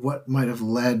maybe what might have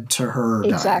led to her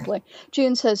dying. Exactly.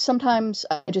 June says, sometimes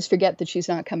I just forget that she's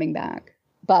not coming back.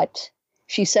 But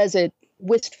she says it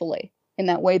wistfully in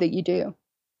that way that you do.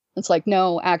 It's like,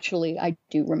 no, actually, I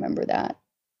do remember that.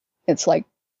 It's like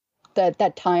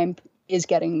that time is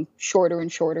getting shorter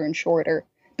and shorter and shorter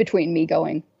between me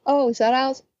going, oh, is that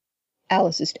Alice?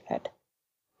 Alice is dead.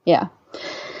 Yeah.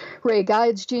 Ray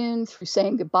guides June through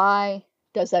saying goodbye,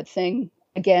 does that thing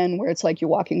again where it's like you're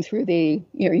walking through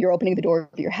you're opening the door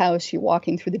of your house, you're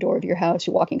walking through the door of your house,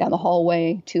 you're walking down the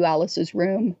hallway to Alice's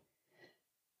room.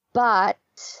 But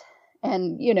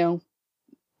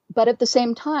at the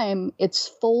same time, it's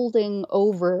folding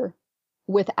over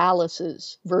with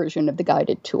Alice's version of the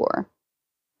guided tour.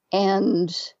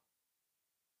 And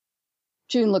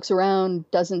June looks around,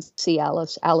 doesn't see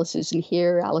Alice. Alice isn't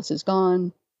here. Alice is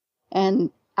gone.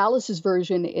 And Alice's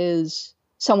version is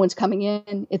someone's coming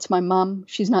in. It's my mom.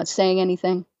 She's not saying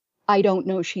anything. I don't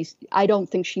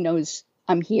think she knows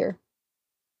I'm here.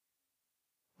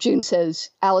 June says,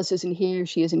 Alice isn't here.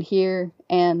 She isn't here.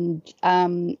 And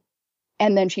then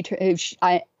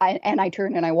I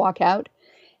turn and I walk out,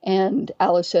 and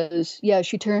Alice says, yeah,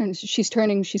 she's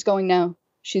turning, she's going now.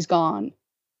 She's gone.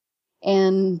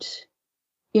 And,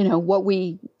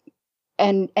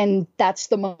 and that's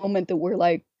the moment that we're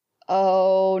like,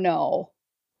 oh no,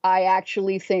 I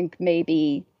actually think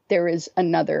maybe there is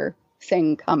another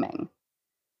thing coming.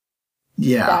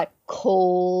 Yeah. That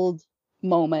cold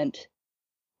moment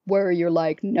where you're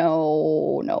like,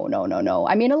 no.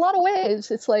 I mean, in a lot of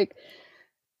ways, it's like,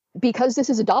 because this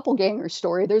is a doppelganger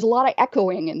story, there's a lot of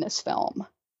echoing in this film.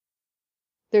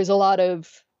 There's a lot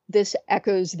of this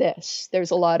echoes this.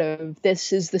 There's a lot of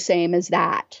this is the same as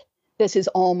that. This is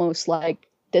almost like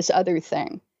this other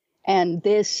thing. And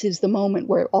this is the moment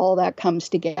where all that comes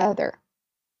together.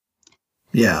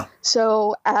 Yeah.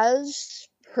 So as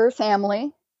her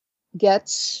family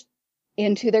gets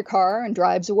into their car and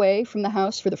drives away from the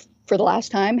house for the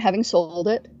last time, having sold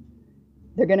it,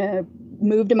 they're going to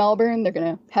move to Melbourne. They're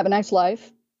going to have a nice life.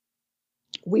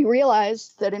 We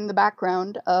realize that in the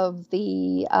background of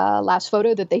the last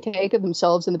photo that they take of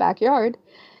themselves in the backyard,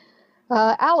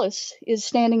 Alice is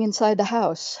standing inside the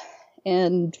house,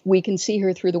 and we can see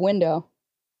her through the window.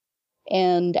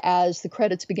 And as the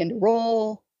credits begin to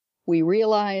roll, we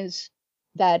realize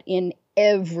that in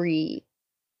every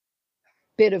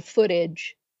bit of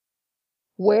footage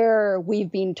where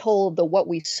we've been told that what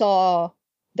we saw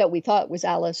that we thought was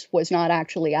Alice was not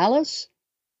actually Alice,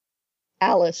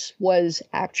 Alice was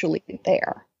actually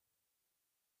there.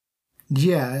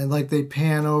 Yeah, and like they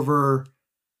pan over.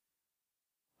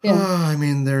 Yeah. I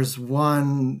mean, there's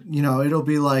one, it'll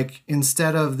be like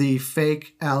instead of the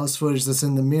fake Alice footage that's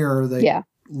in the mirror, they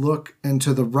look, and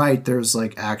to the right, there's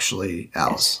like actually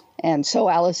Alice. Yes. And so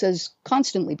Alice has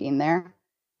constantly been there.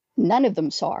 None of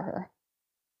them saw her.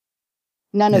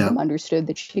 None of them understood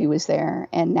that she was there.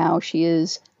 And now she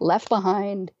is left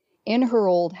behind in her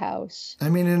old house. I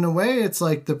mean, in a way, it's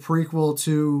like the prequel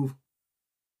to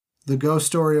the ghost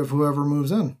story of whoever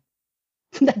moves in.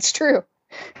 That's true.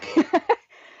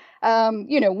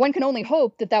 One can only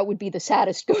hope that would be the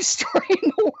saddest ghost story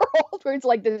in the world, where it's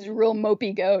like this real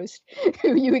mopey ghost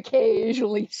who you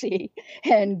occasionally see,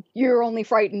 and you're only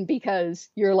frightened because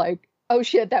you're like, oh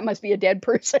shit, that must be a dead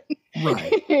person.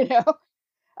 Right.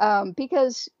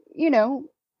 Because,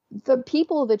 the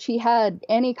people that she had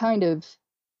any kind of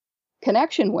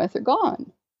connection with are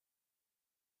gone.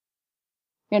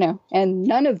 And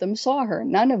none of them saw her.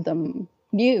 None of them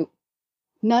knew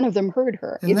none of them heard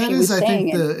her. And if that she is, was I saying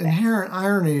think, the anything. inherent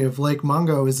irony of Lake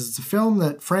Mungo is it's a film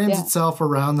that frames Yeah. itself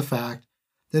around the fact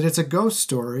that it's a ghost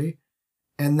story,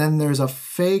 and then there's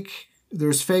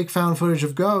fake found footage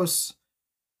of ghosts,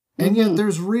 and yet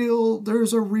there's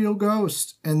a real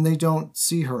ghost, and they don't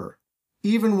see her,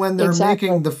 even when they're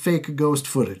making the fake ghost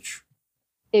footage.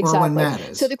 Exactly. Or when Matt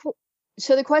is.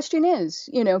 So the question is,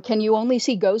 can you only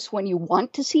see ghosts when you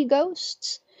want to see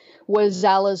ghosts? Was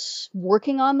Alice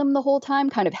working on them the whole time,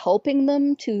 kind of helping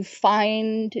them to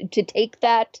take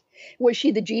that? Was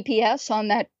she the GPS on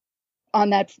that,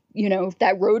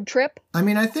 that road trip? I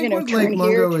mean, I think what Lake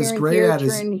Mungo is great at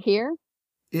is here.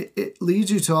 It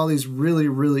leads you to all these really,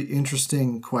 really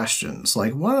interesting questions.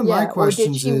 Like, one of my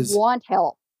questions is, did she want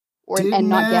help and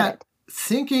not get it?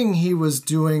 Thinking he was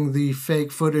doing the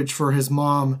fake footage for his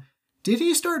mom, did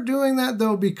he start doing that,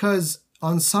 though, because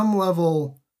on some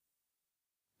level,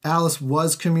 Alice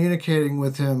was communicating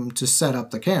with him to set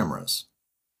up the cameras?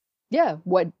 Yeah,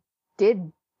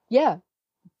 Even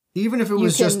if it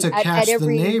was just to catch the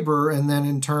neighbor, and then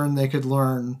in turn they could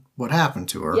learn what happened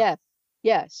to her.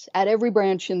 Yes. At every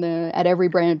branch in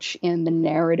the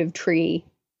narrative tree,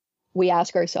 we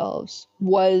ask ourselves,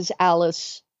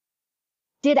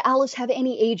 did Alice have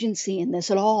any agency in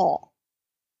this at all?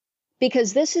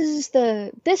 Because this is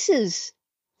the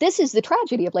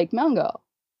tragedy of Lake Mungo.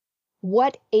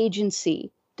 What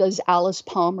agency does Alice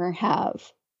Palmer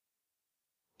have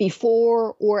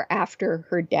before or after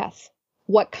her death?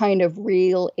 What kind of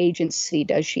real agency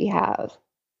does she have?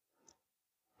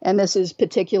 And this is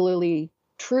particularly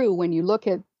true when you look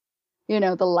at,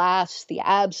 the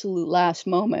absolute last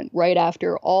moment right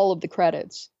after all of the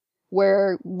credits,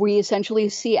 where we essentially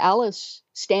see Alice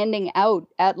standing out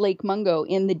at Lake Mungo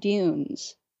in the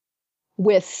dunes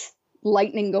with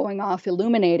lightning going off,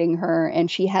 illuminating her, and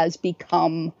she has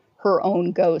become her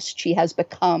own ghost. She has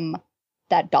become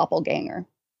that doppelganger.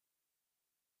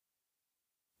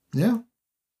 Yeah.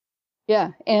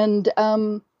 Yeah. And,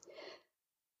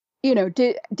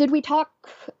 did we talk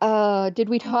about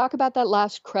that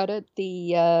last credit,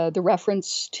 the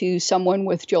reference to someone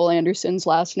with Joel Anderson's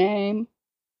last name?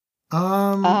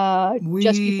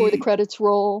 Just before the credits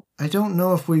roll. I don't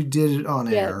know if we did it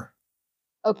on air.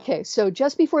 Okay, so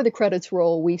just before the credits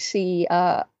roll, we see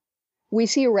a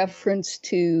reference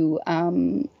to a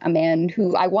man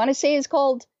who I want to say is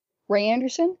called Ray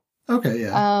Anderson. Okay,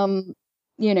 yeah.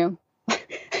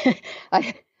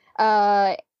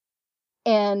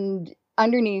 And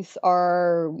underneath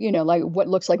are, like what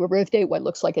looks like a birth date, what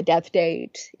looks like a death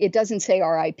date. It doesn't say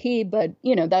RIP, but,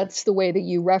 that's the way that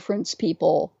you reference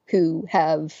people who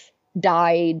have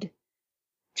died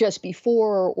just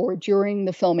before or during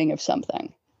the filming of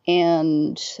something.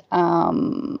 And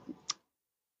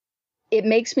it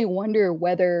makes me wonder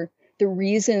whether the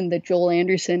reason that Joel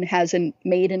Anderson hasn't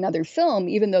made another film,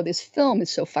 even though this film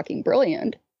is so fucking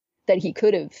brilliant, that he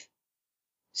could have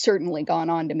certainly gone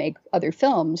on to make other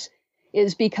films,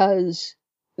 is because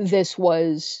this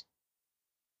was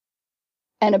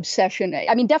an obsession.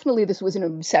 I mean, definitely this was an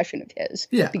obsession of his,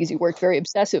 because he worked very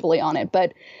obsessively on it,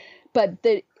 but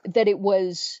that it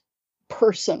was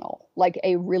personal, like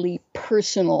a really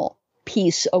personal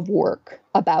piece of work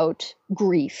about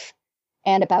grief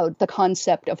and about the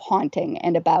concept of haunting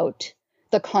and about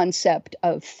the concept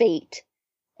of fate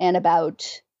and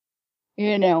about,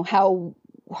 how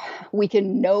we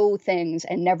can know things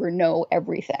and never know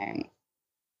everything.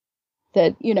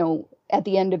 That, at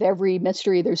the end of every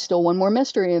mystery, there's still one more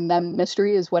mystery, and that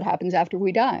mystery is what happens after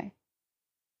we die.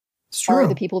 It's true. Are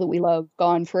the people that we love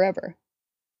gone forever?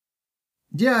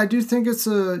 Yeah, I do think it's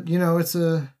a.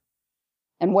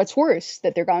 And what's worse,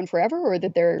 that they're gone forever, or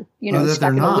that they're, that stuck they're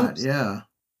in not, a loop?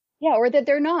 Yeah, or that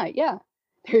they're not. Yeah,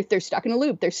 they're stuck in a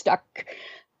loop. They're stuck.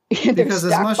 Because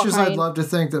as much as I'd love to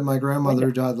think that my grandmother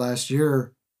who died last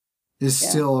year is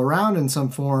still around in some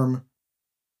form,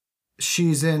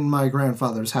 she's in my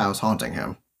grandfather's house haunting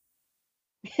him.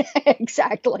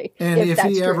 Exactly. And if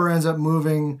he ever ends up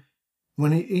moving,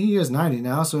 when he is 90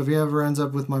 now, so if he ever ends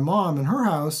up with my mom in her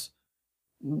house,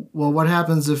 well, what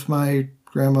happens if my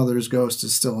grandmother's ghost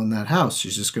is still in that house?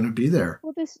 She's just going to be there.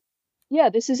 Well,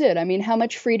 this is it. I mean, how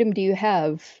much freedom do you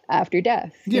have after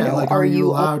death? Yeah, are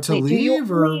you allowed to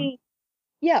leave?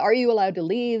 Are you allowed to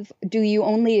leave? Do you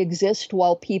only exist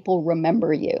while people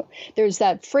remember you? There's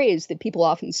that phrase that people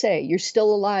often say, you're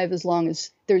still alive as long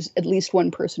as there's at least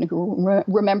one person who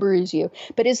remembers you.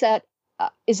 But is that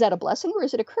a blessing or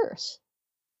is it a curse?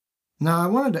 Now, I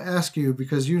wanted to ask you,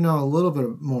 because you know a little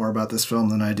bit more about this film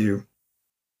than I do.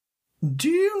 Do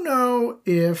you know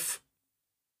if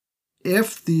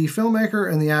the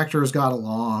filmmaker and the actors got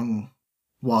along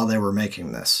while they were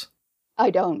making this? I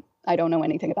don't. I don't know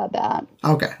anything about that.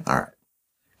 Okay, all right.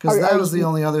 Because that was the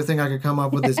only other thing I could come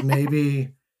up with is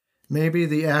maybe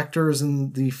the actors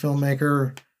and the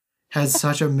filmmaker had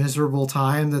such a miserable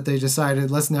time that they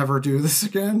decided, let's never do this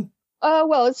again.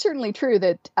 Well, it's certainly true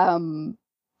that, I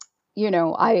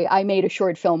made a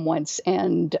short film once,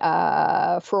 and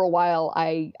for a while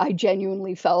I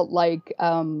genuinely felt like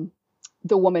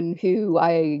the woman who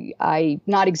I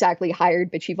not exactly hired,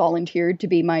 but she volunteered to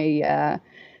be my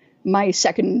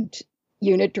second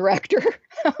unit director.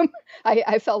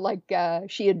 I felt like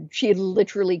she had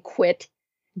literally quit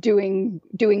doing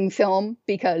film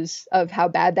because of how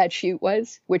bad that shoot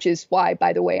was, which is why,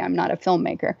 by the way, I'm not a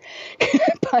filmmaker.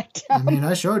 But I mean,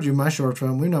 I showed you my short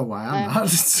film. We know why I'm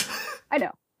not. I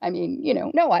know. I mean,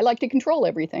 no, I like to control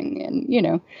everything.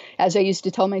 And, as I used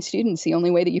to tell my students, the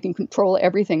only way that you can control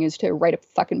everything is to write a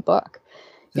fucking book.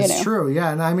 It's true,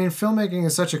 yeah. And I mean, filmmaking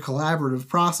is such a collaborative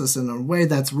process in a way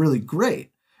that's really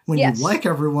great when you like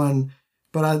everyone.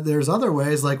 But there's other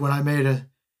ways, like when I made a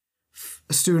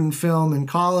student film in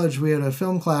college, we had a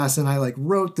film class, and I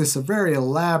wrote this a very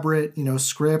elaborate,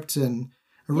 script, and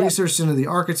I researched into the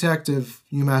architect of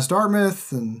UMass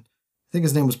Dartmouth, and I think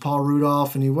his name was Paul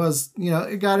Rudolph, and he was,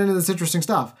 it got into this interesting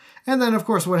stuff. And then, of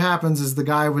course, what happens is the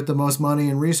guy with the most money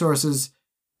and resources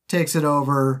takes it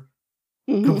over,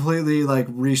 completely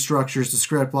restructures the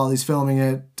script while he's filming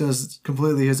it, does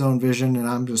completely his own vision, and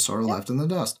I'm just sort of left in the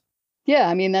dust. Yeah,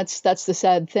 I mean, that's the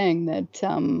sad thing that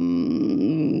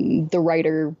the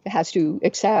writer has to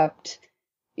accept,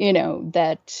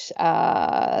 that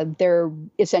they're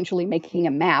essentially making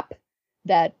a map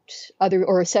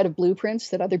or a set of blueprints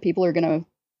that other people are going to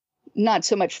not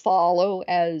so much follow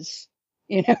as,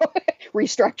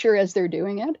 restructure as they're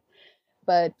doing it.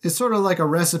 But it's sort of like a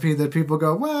recipe that people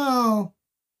go, well,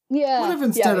 yeah, what if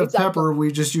instead of pepper,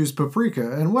 we just used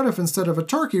paprika? And what if instead of a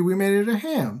turkey, we made it a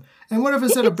ham? And what if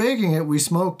instead of baking it, we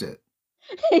smoked it?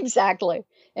 Exactly.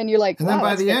 And you're like, and then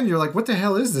by the end, you're like, what the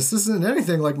hell is this? This isn't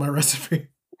anything like my recipe.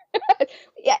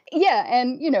 Yeah.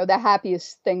 And, the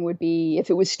happiest thing would be if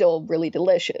it was still really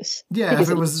delicious. Yeah, if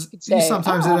it was,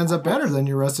 sometimes it ends up better than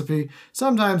your recipe.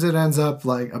 Sometimes it ends up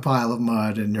like a pile of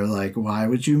mud, and you're like, why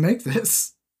would you make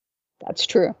this? That's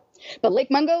true. But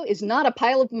Lake Mungo is not a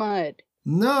pile of mud.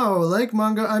 No, Lake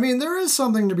Mungo. I mean, there is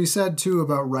something to be said, too,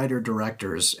 about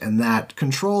writer-directors and that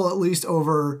control, at least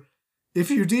over,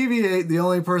 if you deviate, the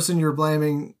only person you're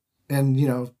blaming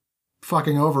and,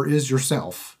 fucking over is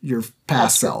yourself, your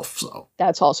past self. So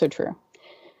that's also true.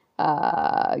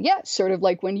 Sort of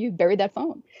like when you buried that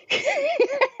phone.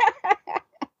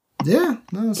 Yeah,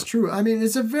 no, it's true. I mean,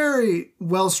 it's a very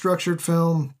well-structured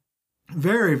film.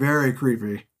 Very, very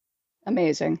creepy.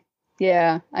 Amazing.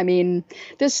 Yeah, I mean,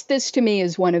 this to me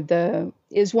is one of the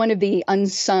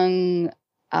unsung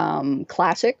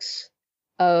classics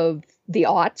of the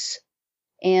aughts,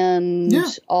 and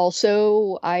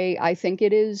also I think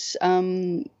it is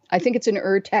I think it's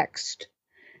an text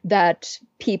that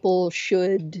people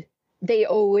they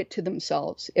owe it to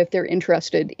themselves if they're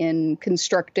interested in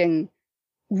constructing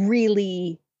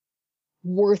really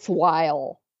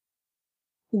worthwhile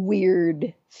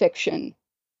weird fiction.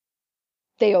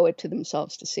 They owe it to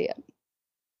themselves to see it.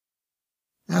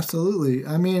 Absolutely.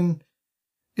 I mean,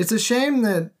 it's a shame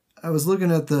that I was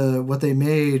looking at what they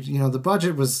made. The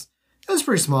budget was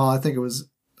pretty small. I think it was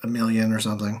 $1 million or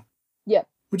something. Yep.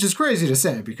 Which is crazy to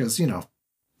say because,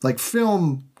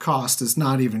 film cost is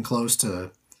not even close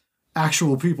to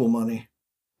actual people money.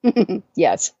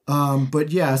 Yes.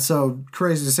 But yeah, so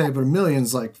crazy to say, but $1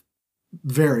 million's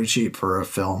very cheap for a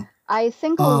film. I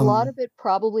think a lot of it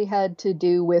probably had to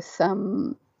do with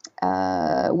sound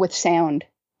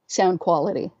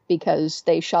quality, because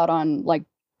they shot on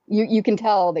you can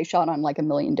tell they shot on 1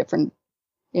 million different,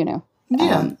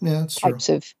 that's types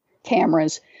true. of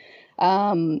cameras.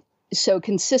 So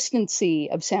consistency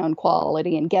of sound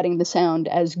quality and getting the sound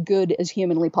as good as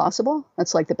humanly possible,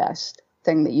 that's the best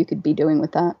thing that you could be doing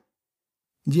with that.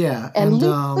 Yeah. And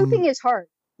looping is hard.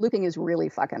 Looping is really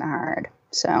fucking hard.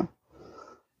 So.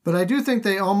 But I do think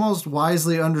they almost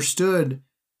wisely understood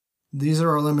these are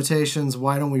our limitations.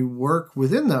 Why don't we work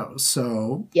within those?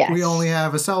 So we only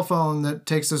have a cell phone that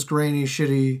takes this grainy,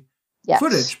 shitty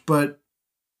footage. But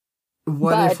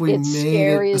if we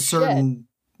made it a certain...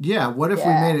 Yeah, what if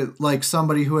we made it like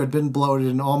somebody who had been bloated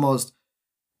and almost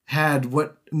had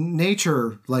what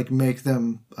nature, make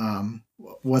them...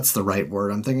 what's the right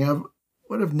word I'm thinking of?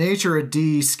 What if nature had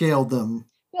descaled them?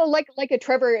 Well, like a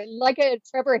Trevor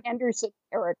Henderson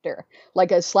character,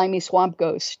 like a slimy swamp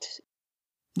ghost.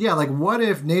 Yeah, what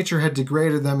if nature had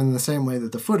degraded them in the same way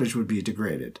that the footage would be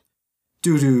degraded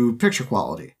due to picture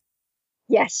quality?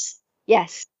 Yes.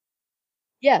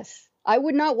 I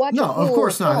would not watch No, a full of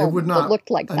course not. It film would that not.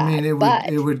 looked like I that. mean, But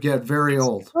it would get very it's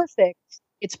old. perfect.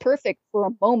 It's perfect for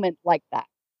a moment like that.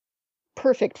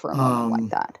 Perfect for a moment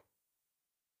like that.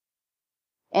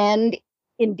 And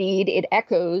indeed, it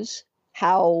echoes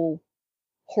how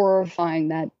horrifying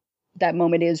that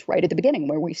moment is right at the beginning,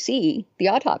 where we see the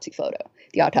autopsy photo.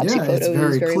 The autopsy Yeah, it's photo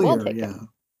is very clear, well taken. yeah.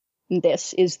 And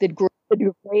this is the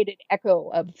degraded echo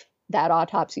of that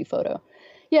autopsy photo.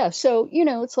 Yeah, so, you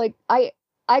know, it's like, I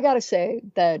gotta say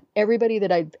that everybody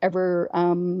that I've ever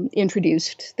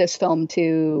introduced this film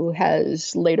to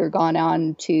has later gone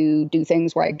on to do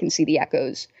things where I can see the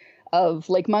echoes of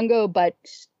Lake Mungo, but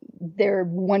they're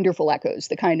wonderful echoes,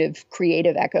 the kind of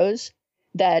creative echoes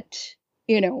that,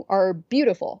 you know, are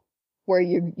beautiful, where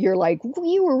you're like,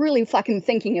 you were really fucking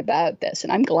thinking about this,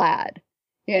 and I'm glad,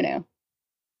 you know.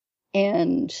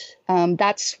 And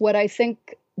that's what I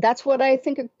think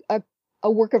a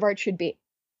work of art should be.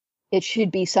 It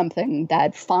should be something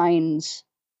that finds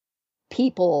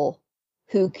people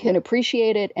who can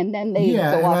appreciate it, and then they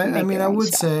go off and make their own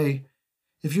stuff. Say,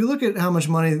 if you look at how much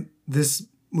money this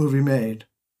movie made,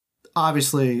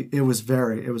 obviously it was a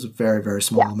very, very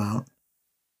small amount.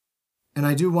 And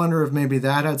I do wonder if maybe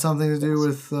that had something to do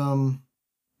with the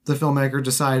filmmaker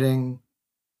deciding,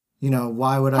 you know,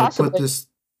 why would Possibly. I put this?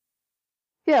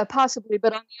 Yeah, possibly.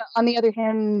 But on the other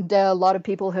hand, a lot of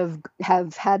people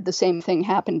have had the same thing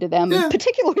happen to them,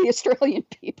 particularly Australian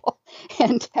people,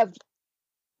 and have,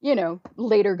 you know,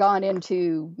 later gone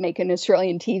into making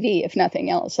Australian TV, if nothing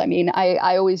else. I mean,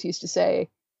 I always used to say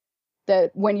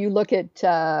that when you look at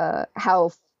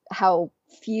how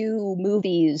few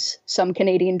movies some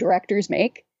Canadian directors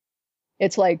make,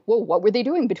 it's like, whoa, what were they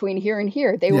doing between here and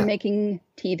here? They were making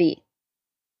TV.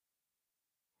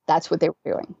 That's what they were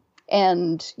doing.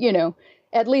 And, you know,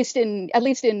 at least in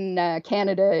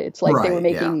Canada, it's like they were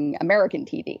making American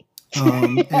TV.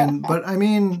 But I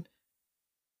mean,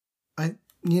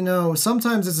 you know,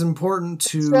 sometimes it's important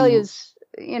to Australia's,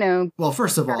 you know. Well,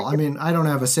 first of all, I mean, I don't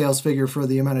have a sales figure for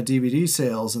the amount of DVD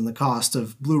sales and the cost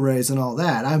of Blu-rays and all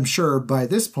that. I'm sure by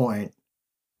this point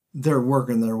they're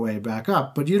working their way back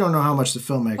up, but you don't know how much the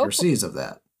filmmaker sees of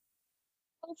that.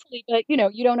 Hopefully, but you know,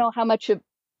 you don't know how much of.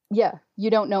 Yeah, you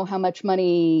don't know how much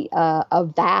money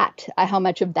of that, how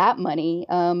much of that money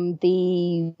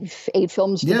the 8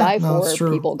 Films to Die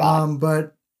For people got.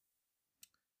 But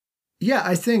yeah,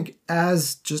 I think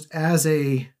as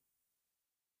a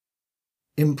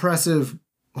impressive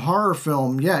horror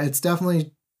film, yeah, it's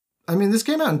definitely. I mean, this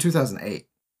came out in 2008,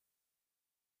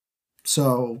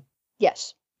 so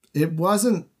yes, it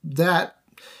wasn't that.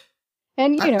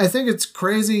 And you know, I think it's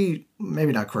crazy.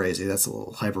 Maybe not crazy. That's a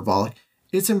little hyperbolic.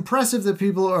 It's impressive that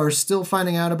people are still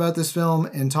finding out about this film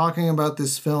and talking about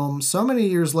this film so many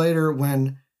years later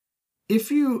when,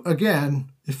 if you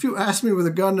asked me with a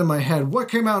gun to my head, what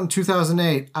came out in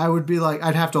 2008, I would be like,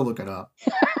 I'd have to look it up.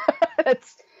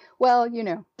 Well, you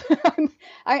know,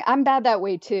 I'm bad that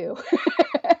way too.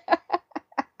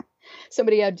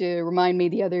 Somebody had to remind me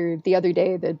the other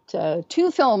day that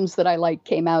 2 films that I like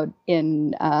came out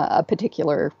in a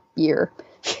particular year.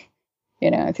 You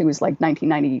know, I think it was like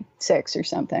 1996 or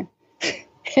something.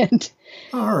 And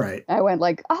all right, I went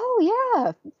like, oh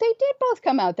yeah, they did both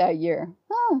come out that year.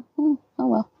 Oh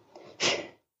well.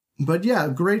 But yeah,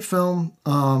 great film.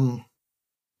 Where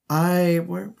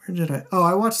did I? Oh,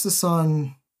 I watched this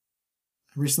on.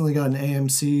 I recently got an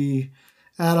AMC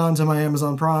add-on to my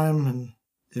Amazon Prime, and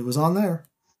it was on there.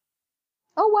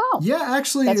 Oh wow! Yeah,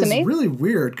 actually, it's really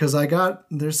weird because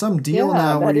there's some deal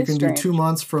now where you can do 2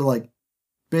 months for like.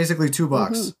 Basically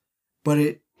 $2, but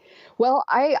it. Well,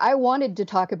 I wanted to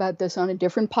talk about this on a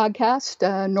different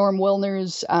podcast, Norm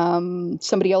Wilner's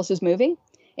Somebody Else's Movie,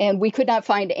 and we could not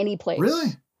find any place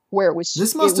where it was.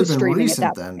 This must have been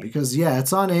recent then, because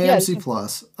it's on AMC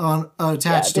Plus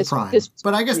attached to Prime.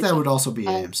 But I guess that would also be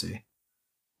AMC.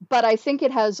 But I think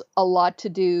it has a lot to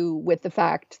do with the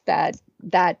fact that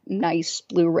nice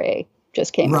Blu-ray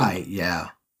just came out. Right.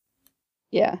 Yeah.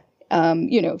 Yeah.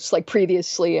 You know, it's like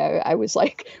previously I was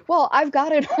like, well, I've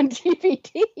got it on DVD,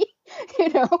 you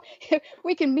know,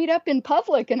 we can meet up in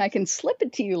public and I can slip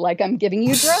it to you like I'm giving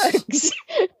you drugs.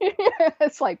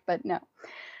 It's like, but no.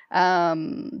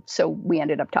 So we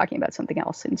ended up talking about something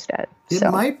else instead. It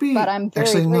might be, but I'm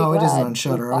very, no, it isn't on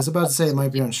Shudder. I was about to say it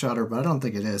might be on Shudder, but I don't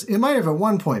think it is. It might have at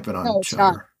one point been on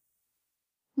Shudder.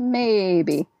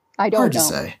 Maybe. I don't know. Hard to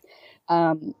say.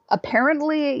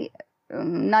 Apparently,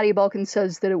 Nadia Balkan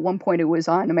says that at one point it was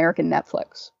on American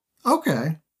Netflix.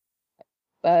 Okay.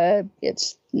 But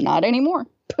it's not anymore.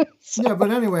 So, yeah, but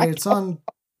anyway, it's on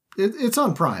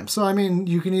Prime. So, I mean,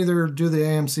 you can either do the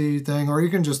AMC thing or I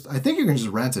think you can just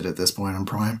rent it at this point on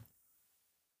Prime.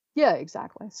 Yeah,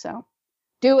 exactly. So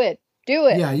do it. Do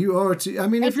it. Yeah, you owe it to. I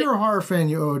mean, if you're a horror fan,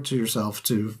 you owe it to yourself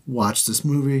to watch this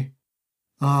movie.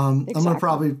 Exactly. I'm gonna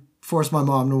probably force my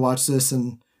mom to watch this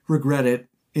and regret it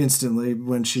instantly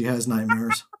when she has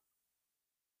nightmares.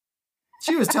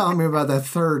 She was telling me about that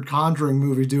third Conjuring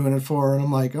movie doing it for her, and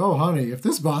I'm like, oh, honey, if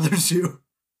this bothers you.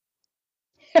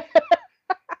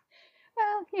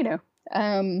 Well,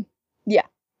 yeah,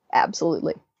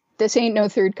 absolutely. This ain't no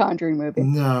third Conjuring movie.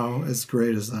 No, as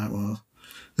great as that was.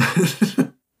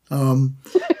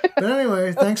 But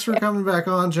anyway, thanks for coming back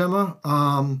on, Gemma.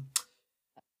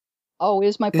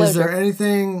 Always my pleasure. Is there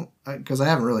anything, because I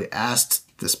haven't really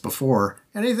asked this before,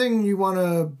 anything you want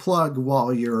to plug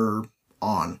while you're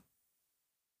on?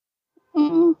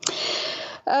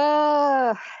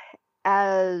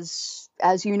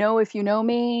 As you know, if you know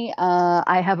me,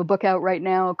 I have a book out right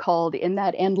now called In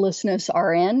That Endlessness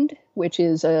Our End, which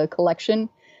is a collection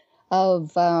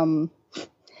of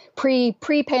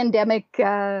pre-pandemic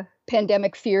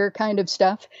pandemic fear kind of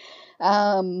stuff.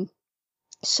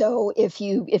 So if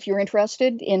you're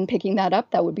interested in picking that up,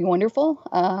 that would be wonderful.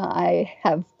 I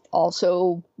have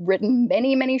also written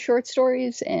many short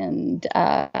stories and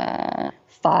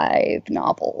 5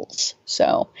 novels.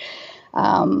 So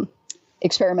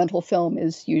experimental film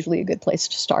is usually a good place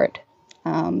to start.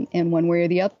 In one way or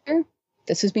the other,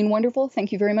 this has been wonderful.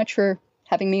 Thank you very much for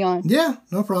having me on. Yeah,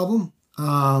 no problem.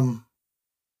 I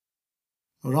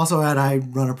would also add I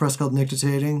run a press called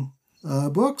Nictotating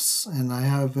Books, and I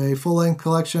have a full-length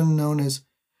collection known as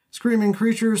Screaming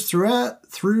Creatures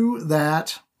through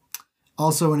that.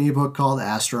 Also an ebook called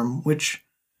Astrum, which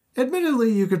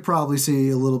admittedly you could probably see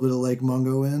a little bit of Lake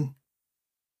Mungo in.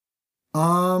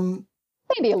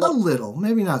 Maybe a little.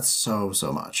 Maybe not so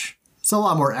much. It's a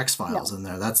lot more X-Files in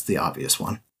there. That's the obvious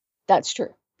one. That's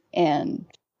true. And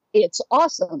it's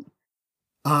awesome.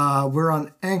 We're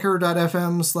on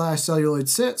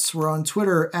anchor.fm/celluloidsits. We're on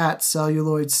Twitter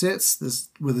 @celluloidsits, this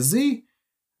with a Z.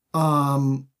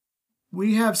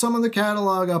 We have some of the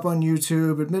catalog up on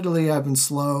YouTube. Admittedly, I've been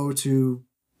slow to,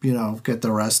 get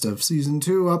the rest of season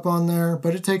 2 up on there,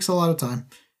 but it takes a lot of time.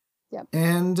 Yep.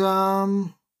 And,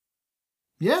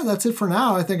 yeah, that's it for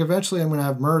now. I think eventually I'm going to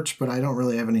have merch, but I don't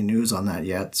really have any news on that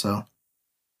yet, so.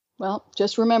 Well,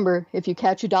 just remember, if you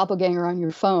catch a doppelganger on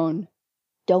your phone,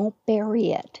 don't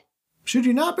bury it. Should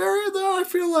you not bury it, though? I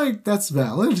feel like that's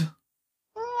valid.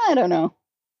 I don't know.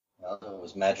 Well, if it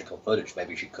was magical footage,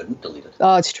 maybe she couldn't delete it.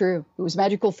 Oh, it's true. It was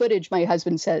magical footage, my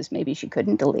husband says. Maybe she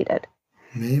couldn't delete it.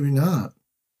 Maybe not.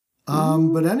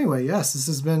 But anyway, yes, this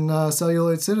has been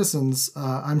Celluloid Citizens.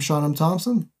 I'm Sean M.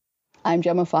 Thompson. I'm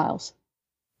Gemma Files.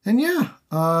 And yeah,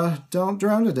 don't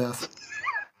drown to death.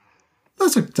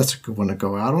 That's a good one to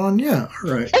go out on. Yeah,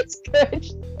 all right. That's good.